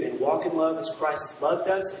 5:2, and walk in love as Christ loved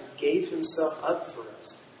us and gave himself up for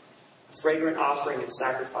us, a fragrant offering and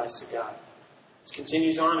sacrifice to God. This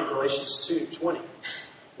continues on in Galatians 2:20.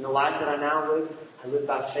 In the life that I now live, I live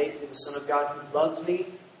by faith in the Son of God who loved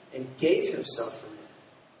me and gave himself for me.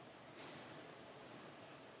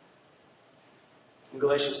 In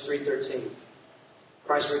Galatians 3:13,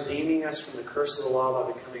 Christ redeeming us from the curse of the law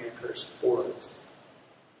by becoming a curse for us.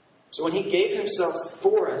 So when he gave himself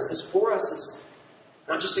for us, this for us is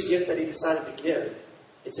not just a gift that he decided to give.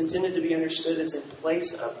 It's intended to be understood as in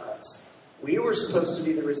place of us. We were supposed to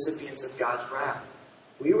be the recipients of God's wrath.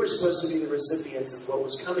 We were supposed to be the recipients of what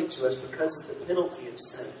was coming to us because of the penalty of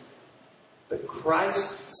sin. But Christ,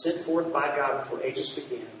 sent forth by God before ages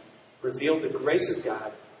began, revealed the grace of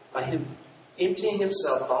God by him emptying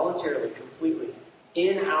himself voluntarily, completely,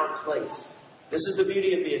 in our place. This is the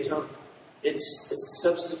beauty of the atonement. It's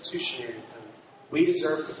substitutionary atonement. We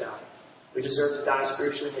deserve to die. We deserve to die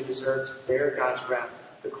spiritually. We deserve to bear God's wrath.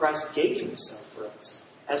 But Christ gave himself for us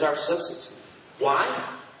as our substitute.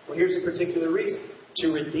 Why? Well, here's a particular reason.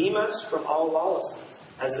 To redeem us from all lawlessness,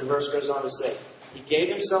 as the verse goes on to say. He gave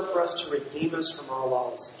himself for us to redeem us from all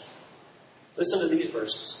lawlessness. Listen to these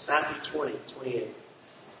verses. Matthew 20:28.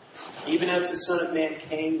 Even as the Son of Man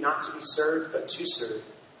came not to be served, but to serve,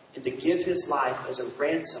 and to give his life as a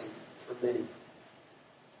ransom for many.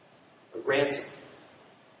 A ransom.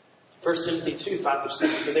 1 Timothy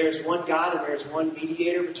 2:5-6. For there is one God and there is one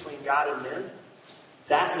mediator between God and men,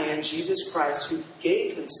 that man, Jesus Christ, who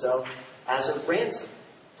gave himself as a ransom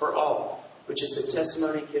for all, which is the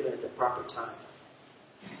testimony given at the proper time.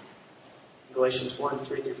 Galatians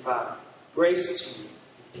 1:3-5. Grace to you,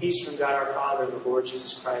 peace from God our Father and the Lord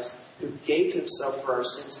Jesus Christ, who gave himself for our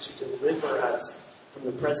sins to deliver us from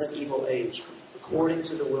the present evil age, according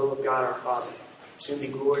to the will of God our Father, to whom be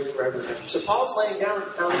glory forever and ever. So Paul's laying down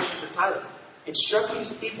the foundation for Titus. Instruct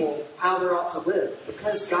these people how they ought to live,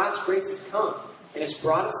 because God's grace has come, and it's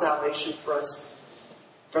brought a salvation for us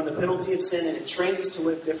from the penalty of sin, and it trains us to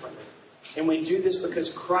live differently. And we do this because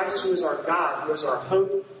Christ, who is our God, who is our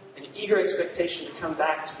hope and eager expectation to come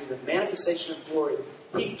back to be the manifestation of glory,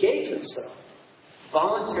 he gave himself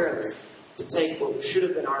voluntarily to take what should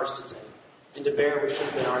have been ours to take and to bear what should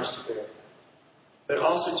have been ours to bear. But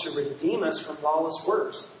also to redeem us from lawless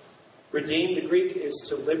works. Redeem, the Greek, is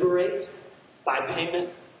to liberate by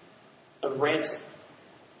payment of ransom.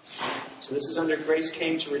 So this is under grace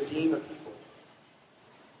came to redeem a people.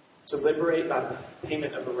 To liberate by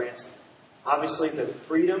payment of a ransom. Obviously, the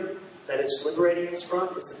freedom that it's liberating us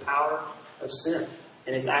from is the power of sin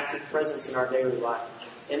and its active presence in our daily life.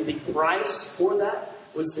 And the price for that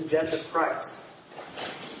was the death of Christ.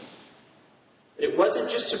 It wasn't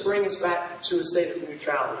just to bring us back to a state of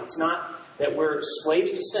neutrality. It's not that we're slaves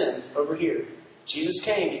to sin over here. Jesus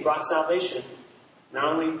came, he brought salvation.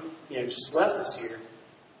 Not only, just left us here,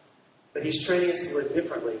 but he's training us to live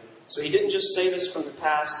differently. So he didn't just save us from the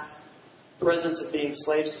past presence of being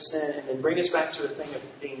slaves to sin and then bring us back to a thing of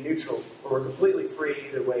being neutral, or we're completely free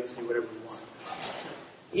either way to do whatever we want.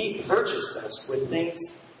 He purchased us with things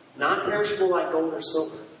not perishable like gold or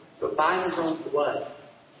silver, but by His own blood.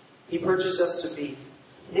 He purchased us to be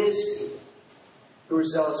His people who are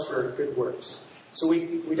zealous for good works. So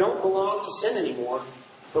we don't belong to sin anymore,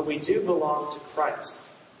 but we do belong to Christ.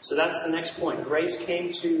 So that's the next point. Grace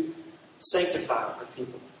came to sanctify our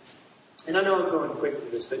people. And I know I'm going quick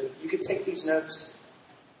through this, but you could take these notes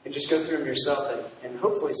and just go through them yourself and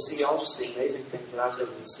hopefully see all just the amazing things that I was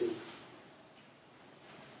able to see.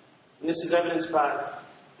 And this is evidenced by,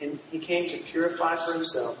 and He came to purify for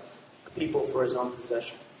Himself a people for His own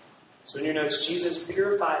possession. So in your notes, Jesus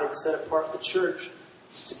purified and set apart the church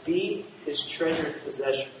to be His treasured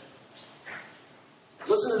possession.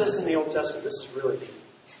 Listen to this in the Old Testament. This is really deep.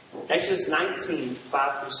 Exodus 19,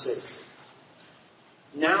 5 through 6.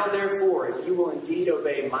 Now therefore, if you will indeed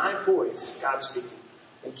obey my voice, God speaking,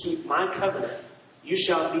 and keep my covenant, you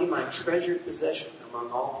shall be my treasured possession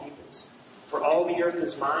among all peoples. For all the earth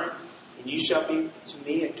is mine, and you shall be to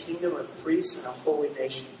me a kingdom of priests and a holy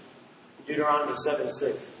nation. Deuteronomy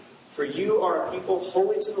 7:6. For you are a people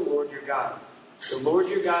holy to the Lord your God. The Lord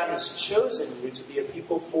your God has chosen you to be a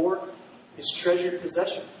people for His treasured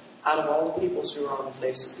possession out of all the peoples who are on the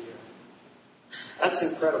face of the earth. That's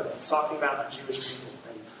incredible. It's talking about the Jewish people.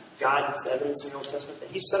 And God, it's evidence in the Old Testament that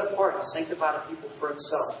He set apart, He sanctified a people for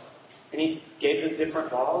Himself. And He gave them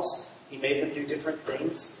different laws. He made them do different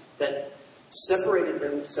things that separated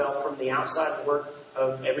themselves from the outside work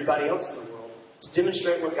of everybody else in the world to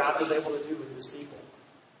demonstrate what God was able to do with His people.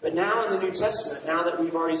 But now in the New Testament, now that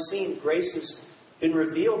we've already seen grace has been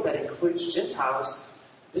revealed that includes Gentiles,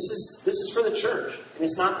 this is for the church. And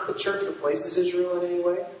it's not that the church replaces Israel in any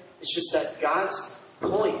way. It's just that God's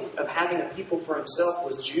point of having a people for Himself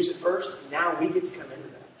was Jews at first, and now we get to come into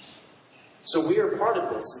that. So we are part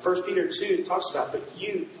of this. And 1 Peter 2 talks about, but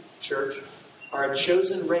you, church, are a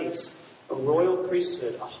chosen race, a royal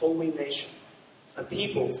priesthood, a holy nation, a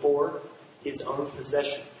people for His own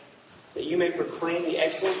possession, that you may proclaim the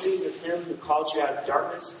excellencies of Him who called you out of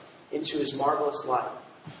darkness into His marvelous light.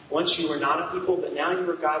 Once you were not a people, but now you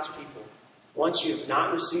are God's people. Once you have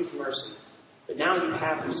not received mercy, but now you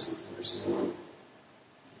have received mercy.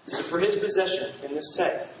 So for His possession in this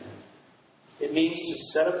text, it means to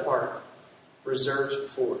set apart, reserved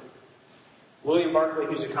for. William Barclay,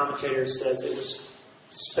 who's a commentator, says it was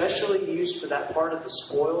specially used for that part of the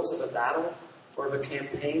spoils of a battle or of a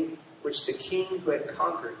campaign which the king who had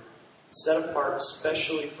conquered set apart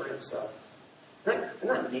specially for himself. Isn't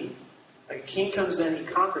that neat? Like a king comes in,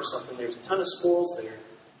 he conquers something, there's a ton of spoils there,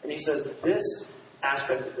 and he says, this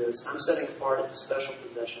aspect of this, I'm setting apart as a special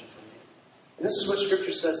possession for me. And this is what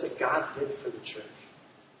Scripture says that God did for the church.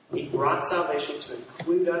 He brought salvation to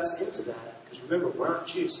include us into that, because remember, we're not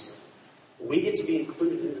Jews here. We get to be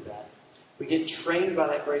included into that. We get trained by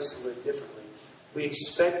that grace to live differently. We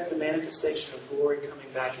expect the manifestation of glory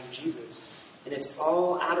coming back in Jesus. And it's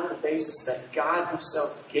all out of the basis that God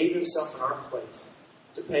Himself gave Himself in our place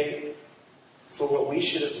to pay for what we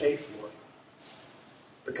should have paid for.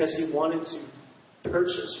 Because He wanted to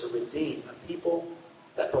purchase or redeem a people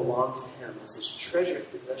that belong to Him as His treasured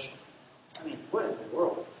possession. I mean, what in the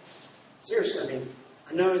world? Seriously, I mean,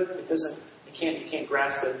 I know it doesn't, you can't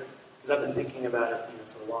grasp it because I've been thinking about it,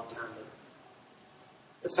 for a long time.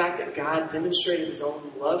 But the fact that God demonstrated His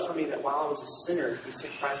own love for me, that while I was a sinner, He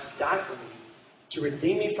sent Christ to die for me, to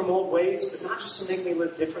redeem me from old ways, but not just to make me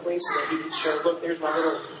live differently so that He can show, look, there's my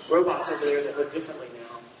little robots over there that live differently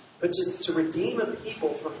now, but to redeem a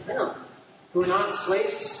people from Him who are not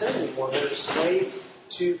slaves to sin anymore, but are slaves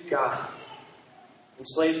to God. And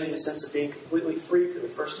slaves in the sense of being completely free for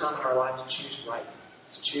the first time in our life to choose right,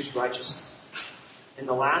 to choose righteousness. And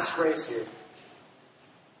the last phrase here,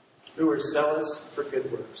 who are zealous for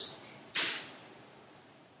good works.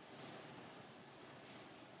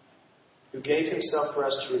 Who gave Himself for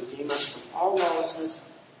us to redeem us from all lawlessness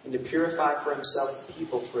and to purify for Himself a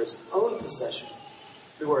people for His own possession,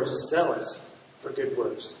 who are zealous for good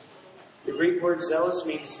works. The Greek word zealous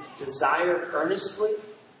means desire earnestly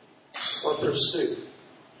or pursue.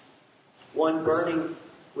 One burning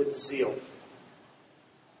with zeal.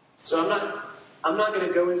 So I'm not going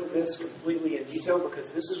to go into this completely in detail because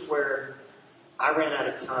this is where I ran out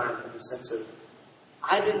of time in the sense of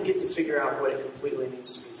I didn't get to figure out what it completely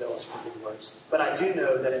means to be zealous for good works. But I do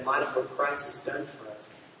know that in light of what Christ has done for us,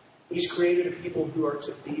 He's created a people who are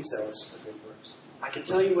to be zealous for good works. I can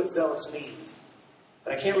tell you what zealous means,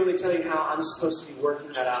 but I can't really tell you how I'm supposed to be working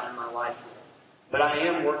that out in my life. But I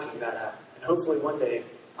am working that out. And hopefully one day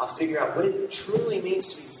I'll figure out what it truly means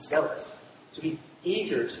to be zealous, to be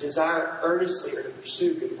eager, to desire earnestly, or to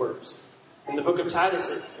pursue good works. In the book of Titus,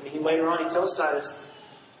 later on he tells Titus,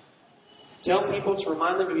 Tell people to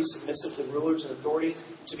remind them to be submissive to rulers and authorities,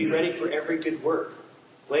 to be ready for every good work.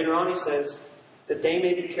 Later on he says that they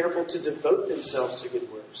may be careful to devote themselves to good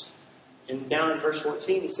works. And down in verse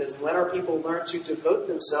 14 he says, let our people learn to devote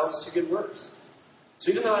themselves to good works.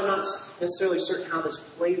 So even though I'm not necessarily certain how this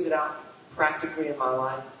plays it out practically in my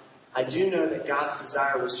life, I do know that God's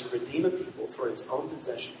desire was to redeem a people for His own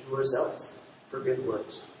possession who are zealous for good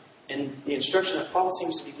works. And the instruction that Paul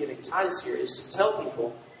seems to be giving Titus here is to tell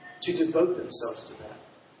people to devote themselves to that.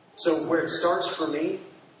 So where it starts for me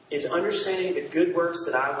is understanding the good works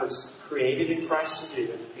that I was created in Christ to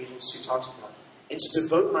do, as Ephesians 2 talks about, and to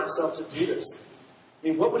devote myself to do those things. I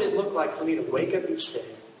mean, what would it look like for me to wake up each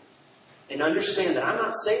day and understand that I'm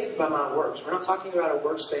not saved by my works? We're not talking about a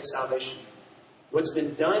works-based salvation. What's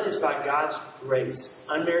been done is by God's grace,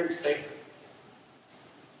 unmerited favor.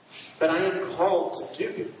 But I am called to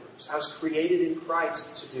do good works. I was created in Christ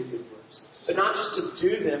to do good works. But not just to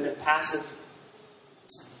do them in passive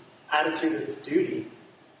attitude of duty,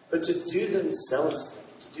 but to do them zealously,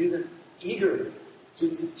 to do them eagerly,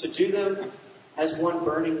 to do them as one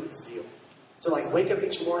burning with zeal. To wake up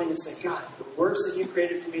each morning and say, God, the works that you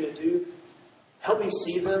created for me to do, help me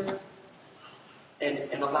see them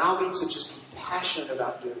and allow me to just be passionate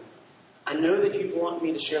about doing them. I know that you want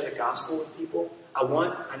me to share the gospel with people. I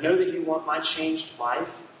know that you want my changed life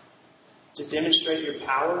to demonstrate your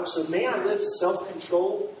power. So may I live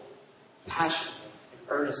self-controlled, passionately, and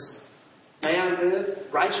earnestly. May I live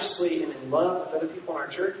righteously and in love with other people in our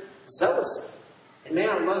church, zealously. And may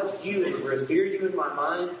I love you and revere you in my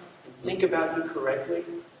mind and think about you correctly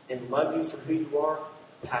and love you for who you are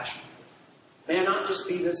passionately. May I not just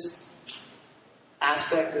be this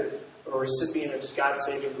aspect of or recipient of God's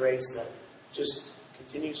saving grace that just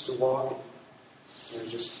continues to walk and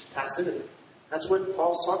just passivity. That's what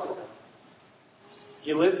Paul's talking about.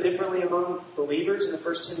 You live differently among believers in the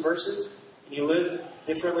first 10 verses, and you live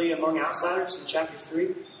differently among outsiders in chapter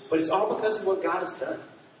 3, but it's all because of what God has done.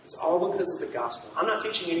 It's all because of the gospel. I'm not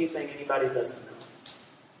teaching anything anybody doesn't know.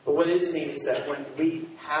 But what is neat is that when we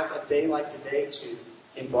have a day like today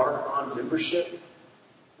to embark on membership,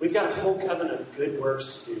 we've got a whole covenant of good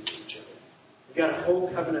works to do for each other. We've got a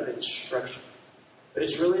whole covenant of instruction. But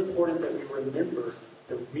it's really important that we remember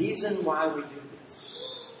the reason why we do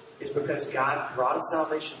this is because God brought a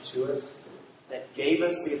salvation to us that gave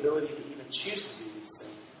us the ability to even choose to do these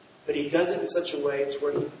things. But He does it in such a way to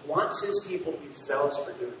where He wants His people to be zealous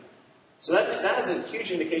for doing it. So that is a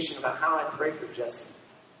huge indication about how I pray for Jesse.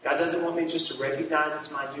 God doesn't want me just to recognize it's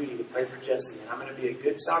my duty to pray for Jesse, and I'm going to be a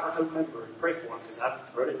good Sovereign Hope member and pray for him because I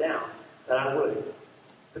wrote it down that I would.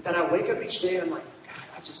 But then I wake up each day and I'm like,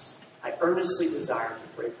 God, I earnestly desire to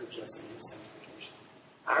pray for Jesse in his sanctification.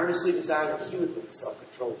 I earnestly desire that he would live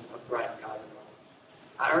self-controlled, upright, and godly.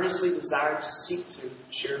 I earnestly desire to seek to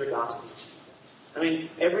share the gospel with people. I mean,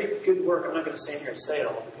 every good work, I'm not going to stand here and say it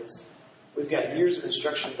all because we've got years of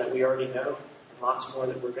instruction that we already know and lots more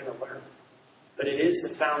that we're going to learn. But it is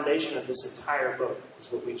the foundation of this entire book, is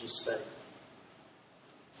what we just studied.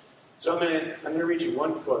 So I'm going to read you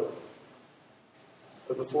one quote.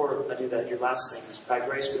 But before I do that, your last thing is, by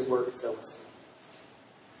grace we work zealously.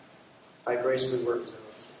 By grace we work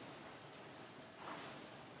zealously.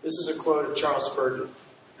 This is a quote of Charles Spurgeon.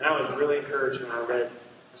 And I was really encouraged when I read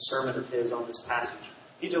a sermon of his on this passage.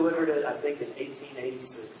 He delivered it, I think, in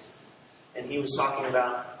 1886. And he was talking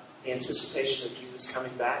about the anticipation of Jesus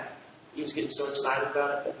coming back. He was getting so excited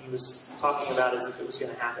about it that he was talking about it as if it was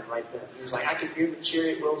going to happen right then. He was like, I can hear the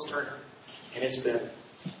chariot wheels turning. And it's been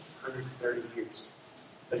 130 years.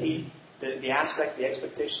 But the aspect, the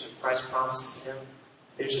expectation of Christ's promises to him,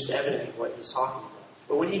 it was just evident in what he's talking about.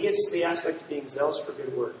 But when he gets to the aspect of being zealous for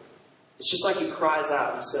good work, it's just like he cries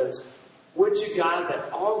out and says, would to God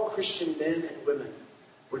that all Christian men and women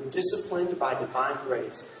were disciplined by divine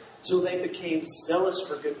grace till they became zealous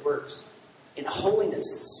for good works. In holiness,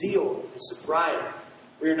 zeal, and sobriety,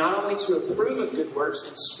 we are not only to approve of good works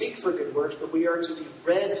and speak for good works, but we are to be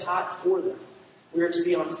red hot for them. We are to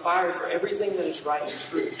be on fire for everything that is right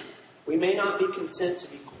and true. We may not be content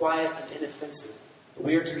to be quiet and inoffensive, but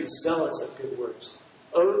we are to be zealous of good works.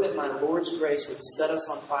 Oh, that my Lord's grace would set us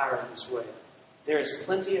on fire in this way. There is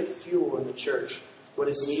plenty of fuel in the church. What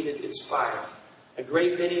is needed is fire. A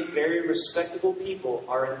great many very respectable people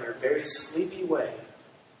are in their very sleepy way,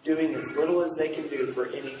 doing as little as they can do for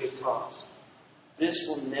any good cause. This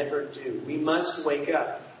will never do. We must wake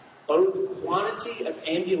up. Oh, the quantity of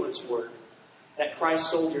ambulance work that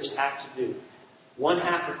Christ's soldiers have to do. One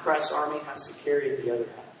half of Christ's army has to carry the other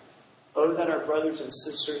half. Oh, that our brothers and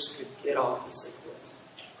sisters could get off the sick list.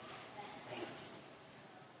 Man.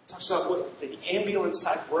 It talks about what the ambulance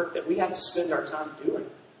type work that we have to spend our time doing.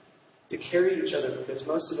 to carry each other, because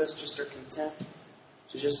most of us just are content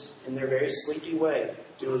to just, in their very sleepy way,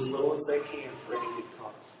 do as little as they can for any good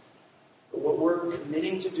cause. But what we're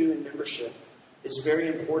committing to do in membership is very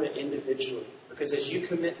important individually, because as you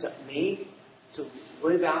commit to me to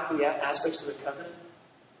live out the aspects of the covenant,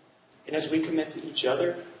 and as we commit to each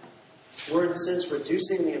other, we're in a sense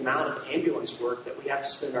reducing the amount of ambulance work that we have to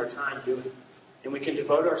spend our time doing. And we can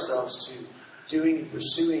devote ourselves to doing and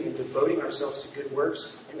pursuing and devoting ourselves to good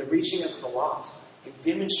works and the reaching of the lost and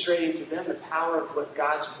demonstrating to them the power of what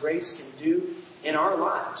God's grace can do in our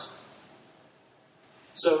lives.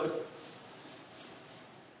 So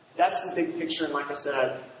that's the big picture. And like I said,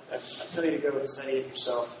 I tell you to go and study it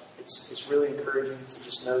yourself. It's really encouraging to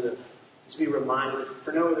just know that, to be reminded,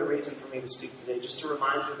 for no other reason for me to speak today, just to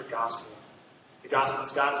remind you of the gospel. The gospel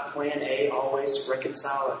is God's plan A, always to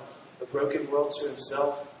reconcile a broken world to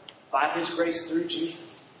Himself by His grace through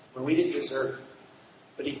Jesus, when we didn't deserve it.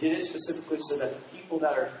 But He did it specifically so that the people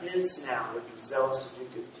that are His now would be zealous to do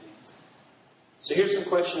good things. So here's some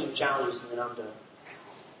questions and challenges, and then I'm done.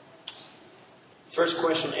 First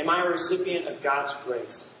question, am I a recipient of God's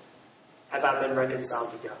grace? Have I been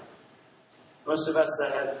reconciled to God? Most of us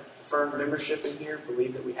that have affirmed membership in here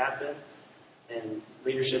believe that we have been, and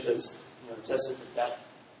leadership has attested that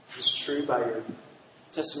is true by your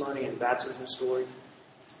testimony and baptism story.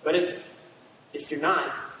 But if you're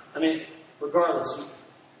not, regardless,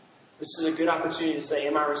 this is a good opportunity to say,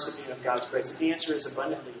 am I a recipient of God's grace? If the answer is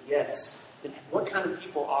abundantly yes, then what kind of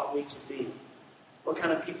people ought we to be? What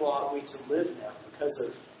kind of people ought we to live now because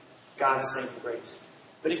of God's saving grace?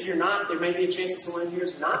 But if you're not, there may be a chance that someone here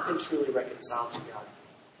has not been truly reconciled to God.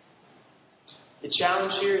 The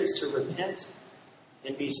challenge here is to repent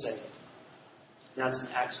and be saved. Now it's in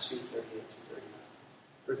Acts 2, 38 through 39.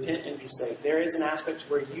 Repent and be saved. There is an aspect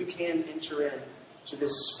where you can enter in to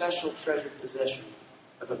this special treasured possession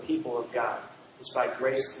of a people of God. It's by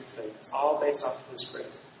grace through faith. It's all based off of His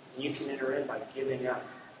grace. And you can enter in by giving up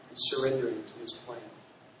and surrendering to His plan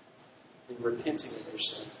and repenting of your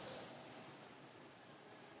sin.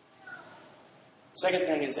 Second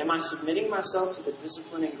thing is, am I submitting myself to the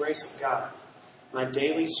discipline and grace of God? Am I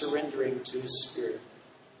daily surrendering to His Spirit?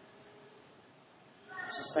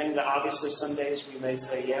 This is a thing that obviously some days we may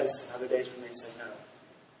say yes, and other days we may say no.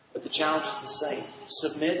 But the challenge is the same.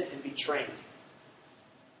 Submit and be trained.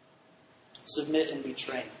 Submit and be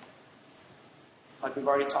trained. Like we've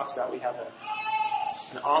already talked about, we have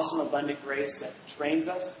an awesome, abundant grace that trains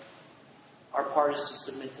us. Our part is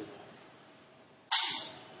to submit to that.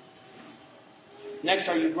 Next,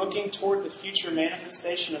 are you looking toward the future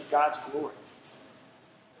manifestation of God's glory?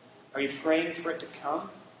 Are you praying for it to come?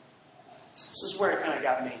 This is where it kind of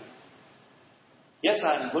got me. Yes,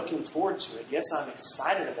 I'm looking forward to it. Yes, I'm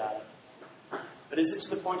excited about it. But is it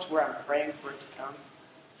to the point where I'm praying for it to come?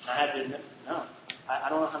 I have to admit, no. I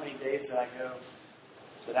don't know how many days that I go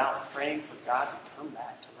without praying for God to come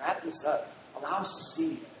back, to wrap this up. Allow us to see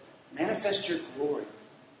you. Manifest your glory.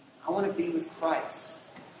 I want to be with Christ.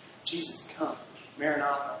 Jesus, come.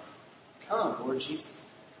 Maranatha. Come, Lord Jesus.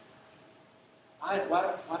 Why do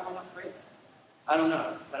I not pray that? I don't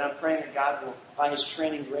know. But I'm praying that God will, by His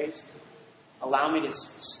training grace, allow me to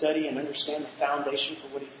study and understand the foundation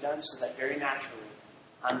for what He's done, so that very naturally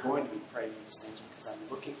I'm going to be praying these things because I'm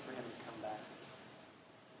looking for Him to come back.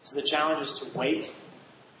 So the challenge is to wait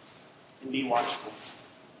and be watchful.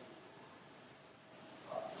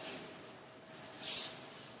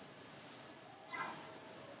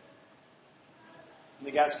 And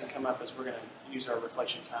the guys can come up as we're going to use our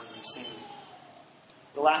reflection time and sing.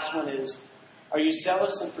 The last one is, are you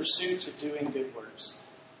zealous in pursuit of doing good works?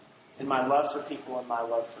 In my love for people and my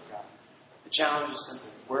love for God. The challenge is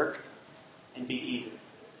simple. Work and be eager.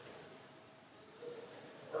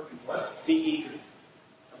 Work and what? Be eager.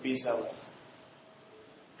 Or be zealous.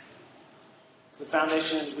 So the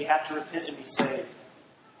foundation is we have to repent and be saved.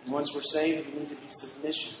 And once we're saved, we need to be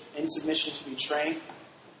in submission to be trained.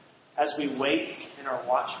 As we wait and are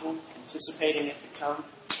watchful, anticipating it to come,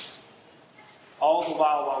 all the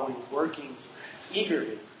while we're working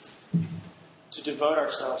eagerly to devote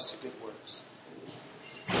ourselves to good works.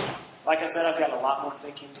 Like I said, I've got a lot more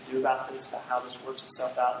thinking to do about this, about how this works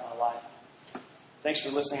itself out in my life. Thanks for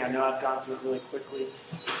listening. I know I've gone through it really quickly.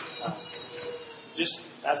 Just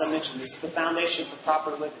as I mentioned, this is the foundation for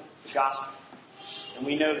proper living, the gospel. And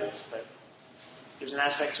we know this, but there's an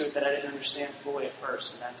aspect to it that I didn't understand fully at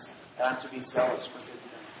first, and that's that I'm to be zealous for good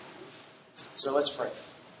things. So let's pray.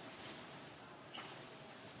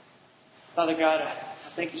 Father God, I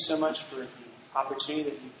thank you so much for the opportunity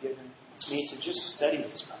that you've given me to just study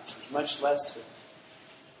this passage, much less to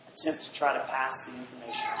attempt to try to pass the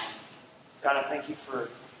information on. God, I thank you for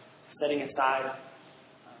setting aside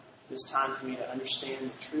this time for me to understand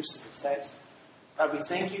the truths of the text. God, we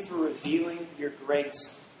thank you for revealing your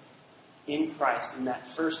grace in Christ in that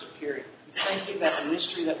first appearing. We thank you that a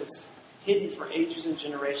mystery that was hidden for ages and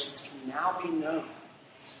generations can now be known.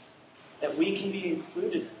 That we can be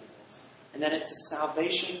included in this. And that it's a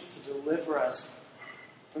salvation to deliver us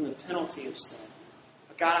from the penalty of sin.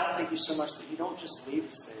 But God, I thank you so much that you don't just leave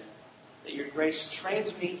us there. That your grace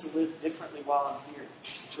trains me to live differently while I'm here.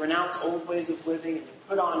 To renounce old ways of living and to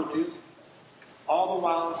put on new. All the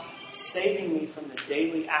while saving me from the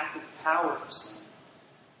daily active power of sin.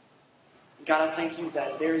 God, I thank you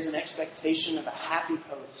that there is an expectation of a happy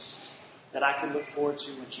hope that I can look forward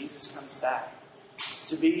to when Jesus comes back.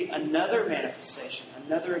 To be another manifestation,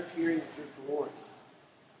 another appearing of your glory.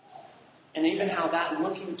 And even how that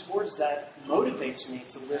looking towards that motivates me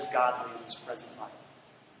to live godly in this present life.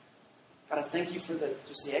 God, I thank you for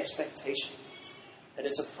just the expectation that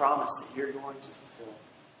it's a promise that you're going to fulfill.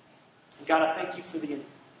 And God, I thank you for the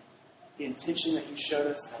intention that you showed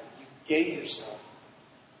us that you gave yourself.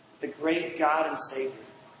 The great God and Savior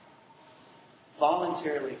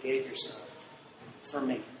voluntarily gave yourself for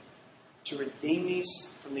me to redeem me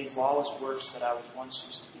from these lawless works that I was once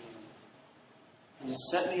used to be in, and to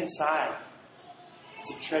set me aside as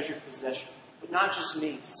a treasured possession. But not just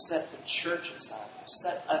me, to set the church aside, to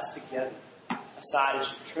set us together aside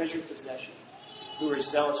as your treasured possession who are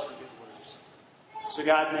zealous for good works. So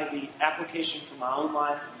God, may the application for my own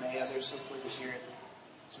life, and may others hopefully to hear it,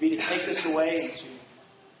 to be to take this away and to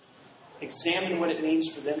examine what it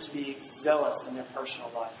means for them to be zealous in their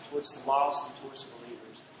personal life towards the lost and towards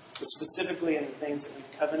believers, but specifically in the things that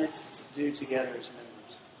we've covenanted to do together as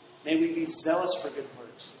members. May we be zealous for good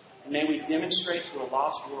works, and may we demonstrate to a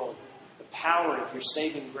lost world the power of your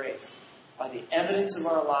saving grace by the evidence of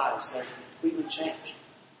our lives that are completely changed.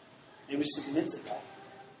 May we submit to that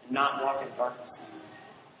and not walk in darkness anymore.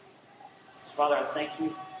 So, Father, I thank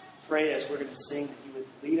you. Pray as we're going to sing that you would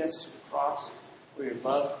lead us to the cross where your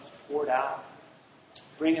love is poured out.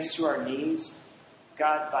 Bring us to our knees,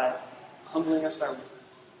 God, by humbling us, by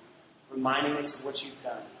reminding us of what you've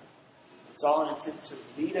done. It's all an attempt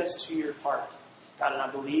to lead us to your heart. God, and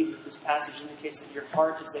I believe that this passage indicates that your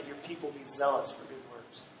heart is that your people be zealous for good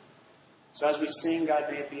works. So as we sing, God,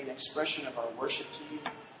 may it be an expression of our worship to you.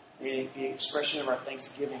 May it be an expression of our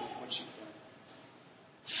thanksgiving for what you've done.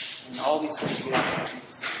 And all these things we ask in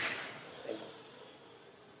Jesus' name. Amen.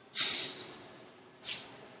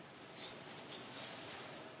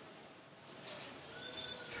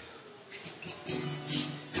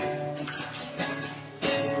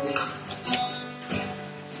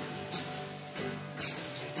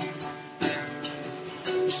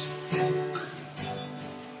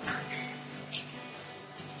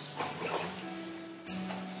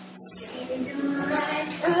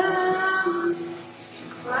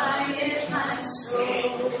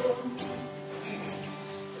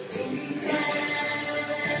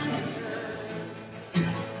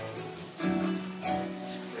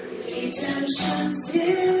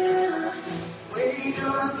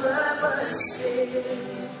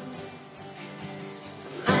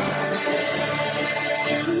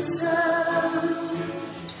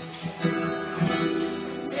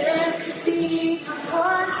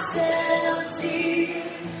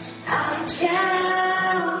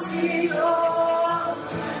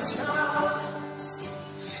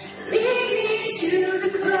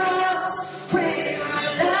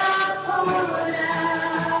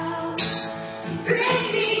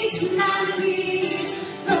 Bring me to my knees,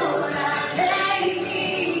 Lord, I lay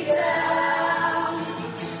me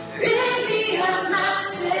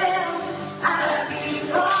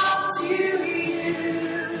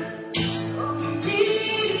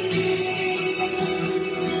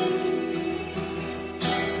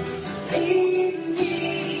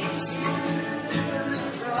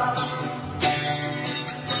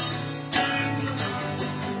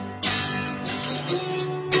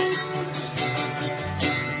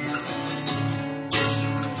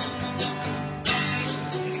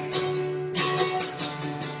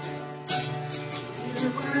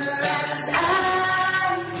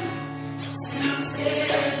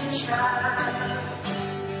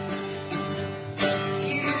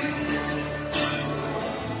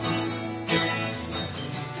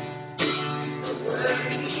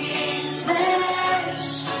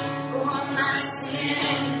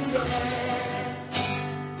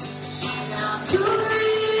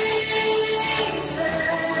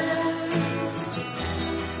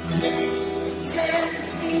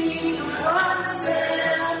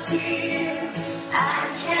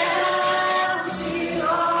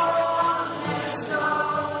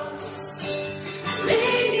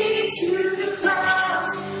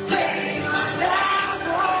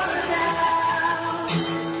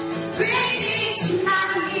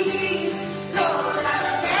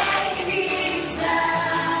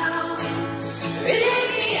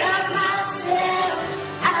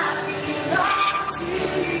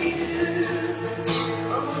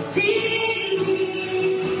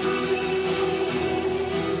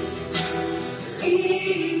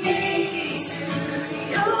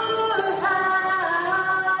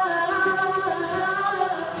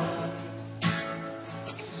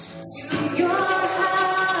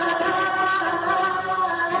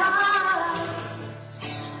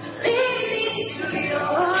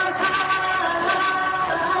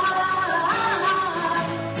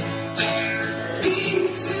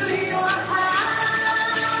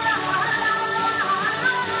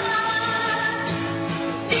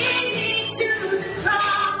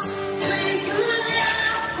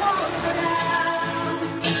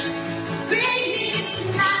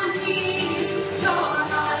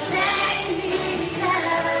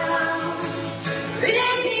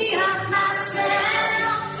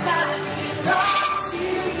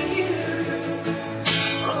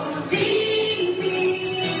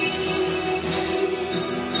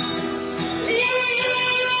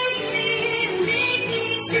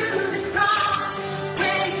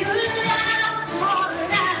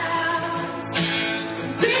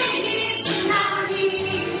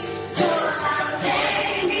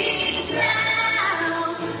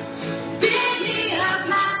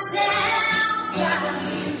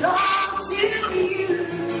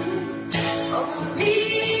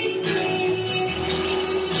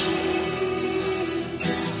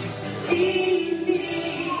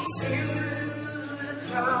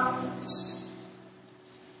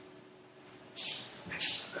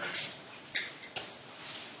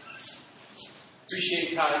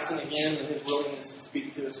Appreciate Tyson again and his willingness to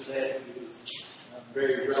speak to us today. It was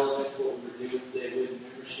very relevant to what we were doing today with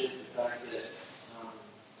membership. The fact that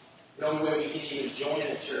the only way we can even join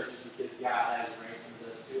a church is because God has ransomed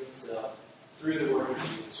us to Himself through the work of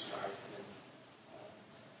Jesus Christ. And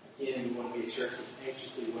again, we want to be a church that's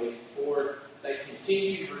anxiously waiting for that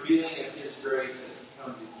continued revealing of His grace as He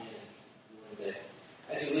comes again one day.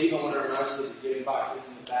 As you leave, I want to remind you that the giving box is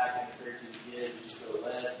in the back. I encourage you to give. You just feel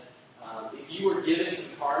led. If you were given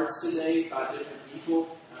some cards today by different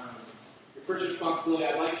people, your first responsibility,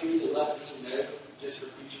 I'd like for you to let me know, just for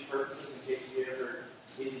future purposes, in case you ever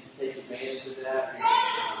needed to take advantage of that,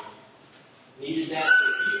 needed that. So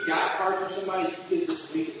if you got a card from somebody, if you could this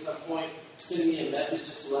week at some point send me a message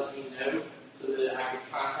just to let me know so that I could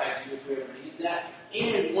contact you if we ever needed that.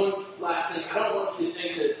 And one last thing, I don't want you to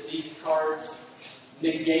think that these cards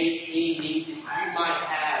negate any need that you might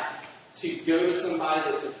have to go to somebody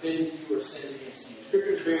that's offended you or sinned against you.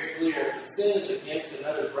 Scripture is very clear. If the sin is against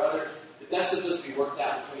another brother, that's supposed to be worked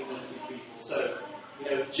out between those two people. So,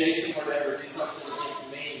 if Jason were to ever do something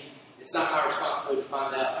against me, it's not my responsibility to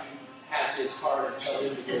find out who has his card and tell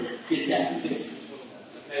him to go get that fixed between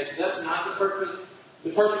us. Okay, so that's not the purpose.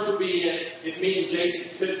 The purpose would be if me and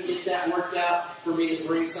Jason couldn't get that worked out, for me to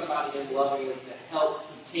bring somebody in lovingly to help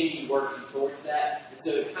continue working towards that. And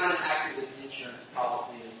so it kind of acts as an insurance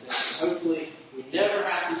policy. Hopefully, we never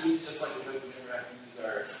have to use, just like we hope we never have to use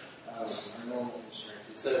our normal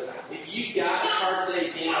insurances. So, if you got a card today,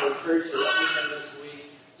 again, I would encourage you to let me know this week,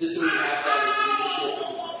 just so we can have that as leadership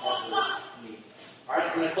and meet. All right,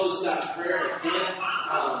 I'm going to close this out in prayer. Again,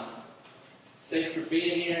 thank you for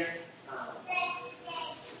being here.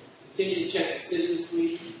 Continue to check the city this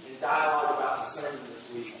week and dialogue about the sermon this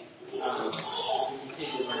week. As we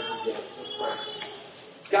continue to learn together. Let's pray.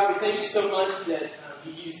 God, we thank you so much that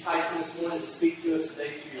you used Tyson this morning to speak to us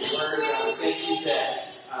today through your word. God, we thank you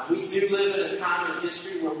that we do live in a time in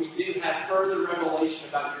history where we do have further revelation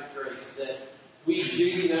about your grace, that we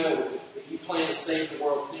do know that you plan to save the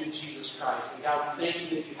world through Jesus Christ. And God, we thank you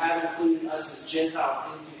that you have included us as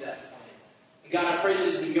Gentiles into that plan. And God, I pray that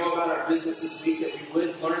as we go about our business this week, that we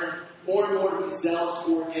would learn more and more to be zealous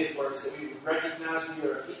for good works, that we would recognize we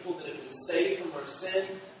are a people that have been saved from our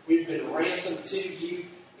sin, we've been ransomed to you.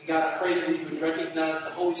 And God, I pray that we would recognize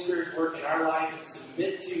the Holy Spirit's work in our life and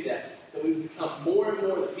submit to that we would become more and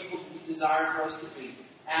more the people that you desire for us to be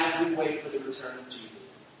as we wait for the return of Jesus.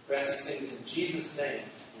 We ask these things in Jesus' name.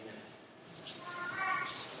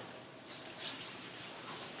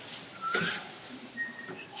 Amen.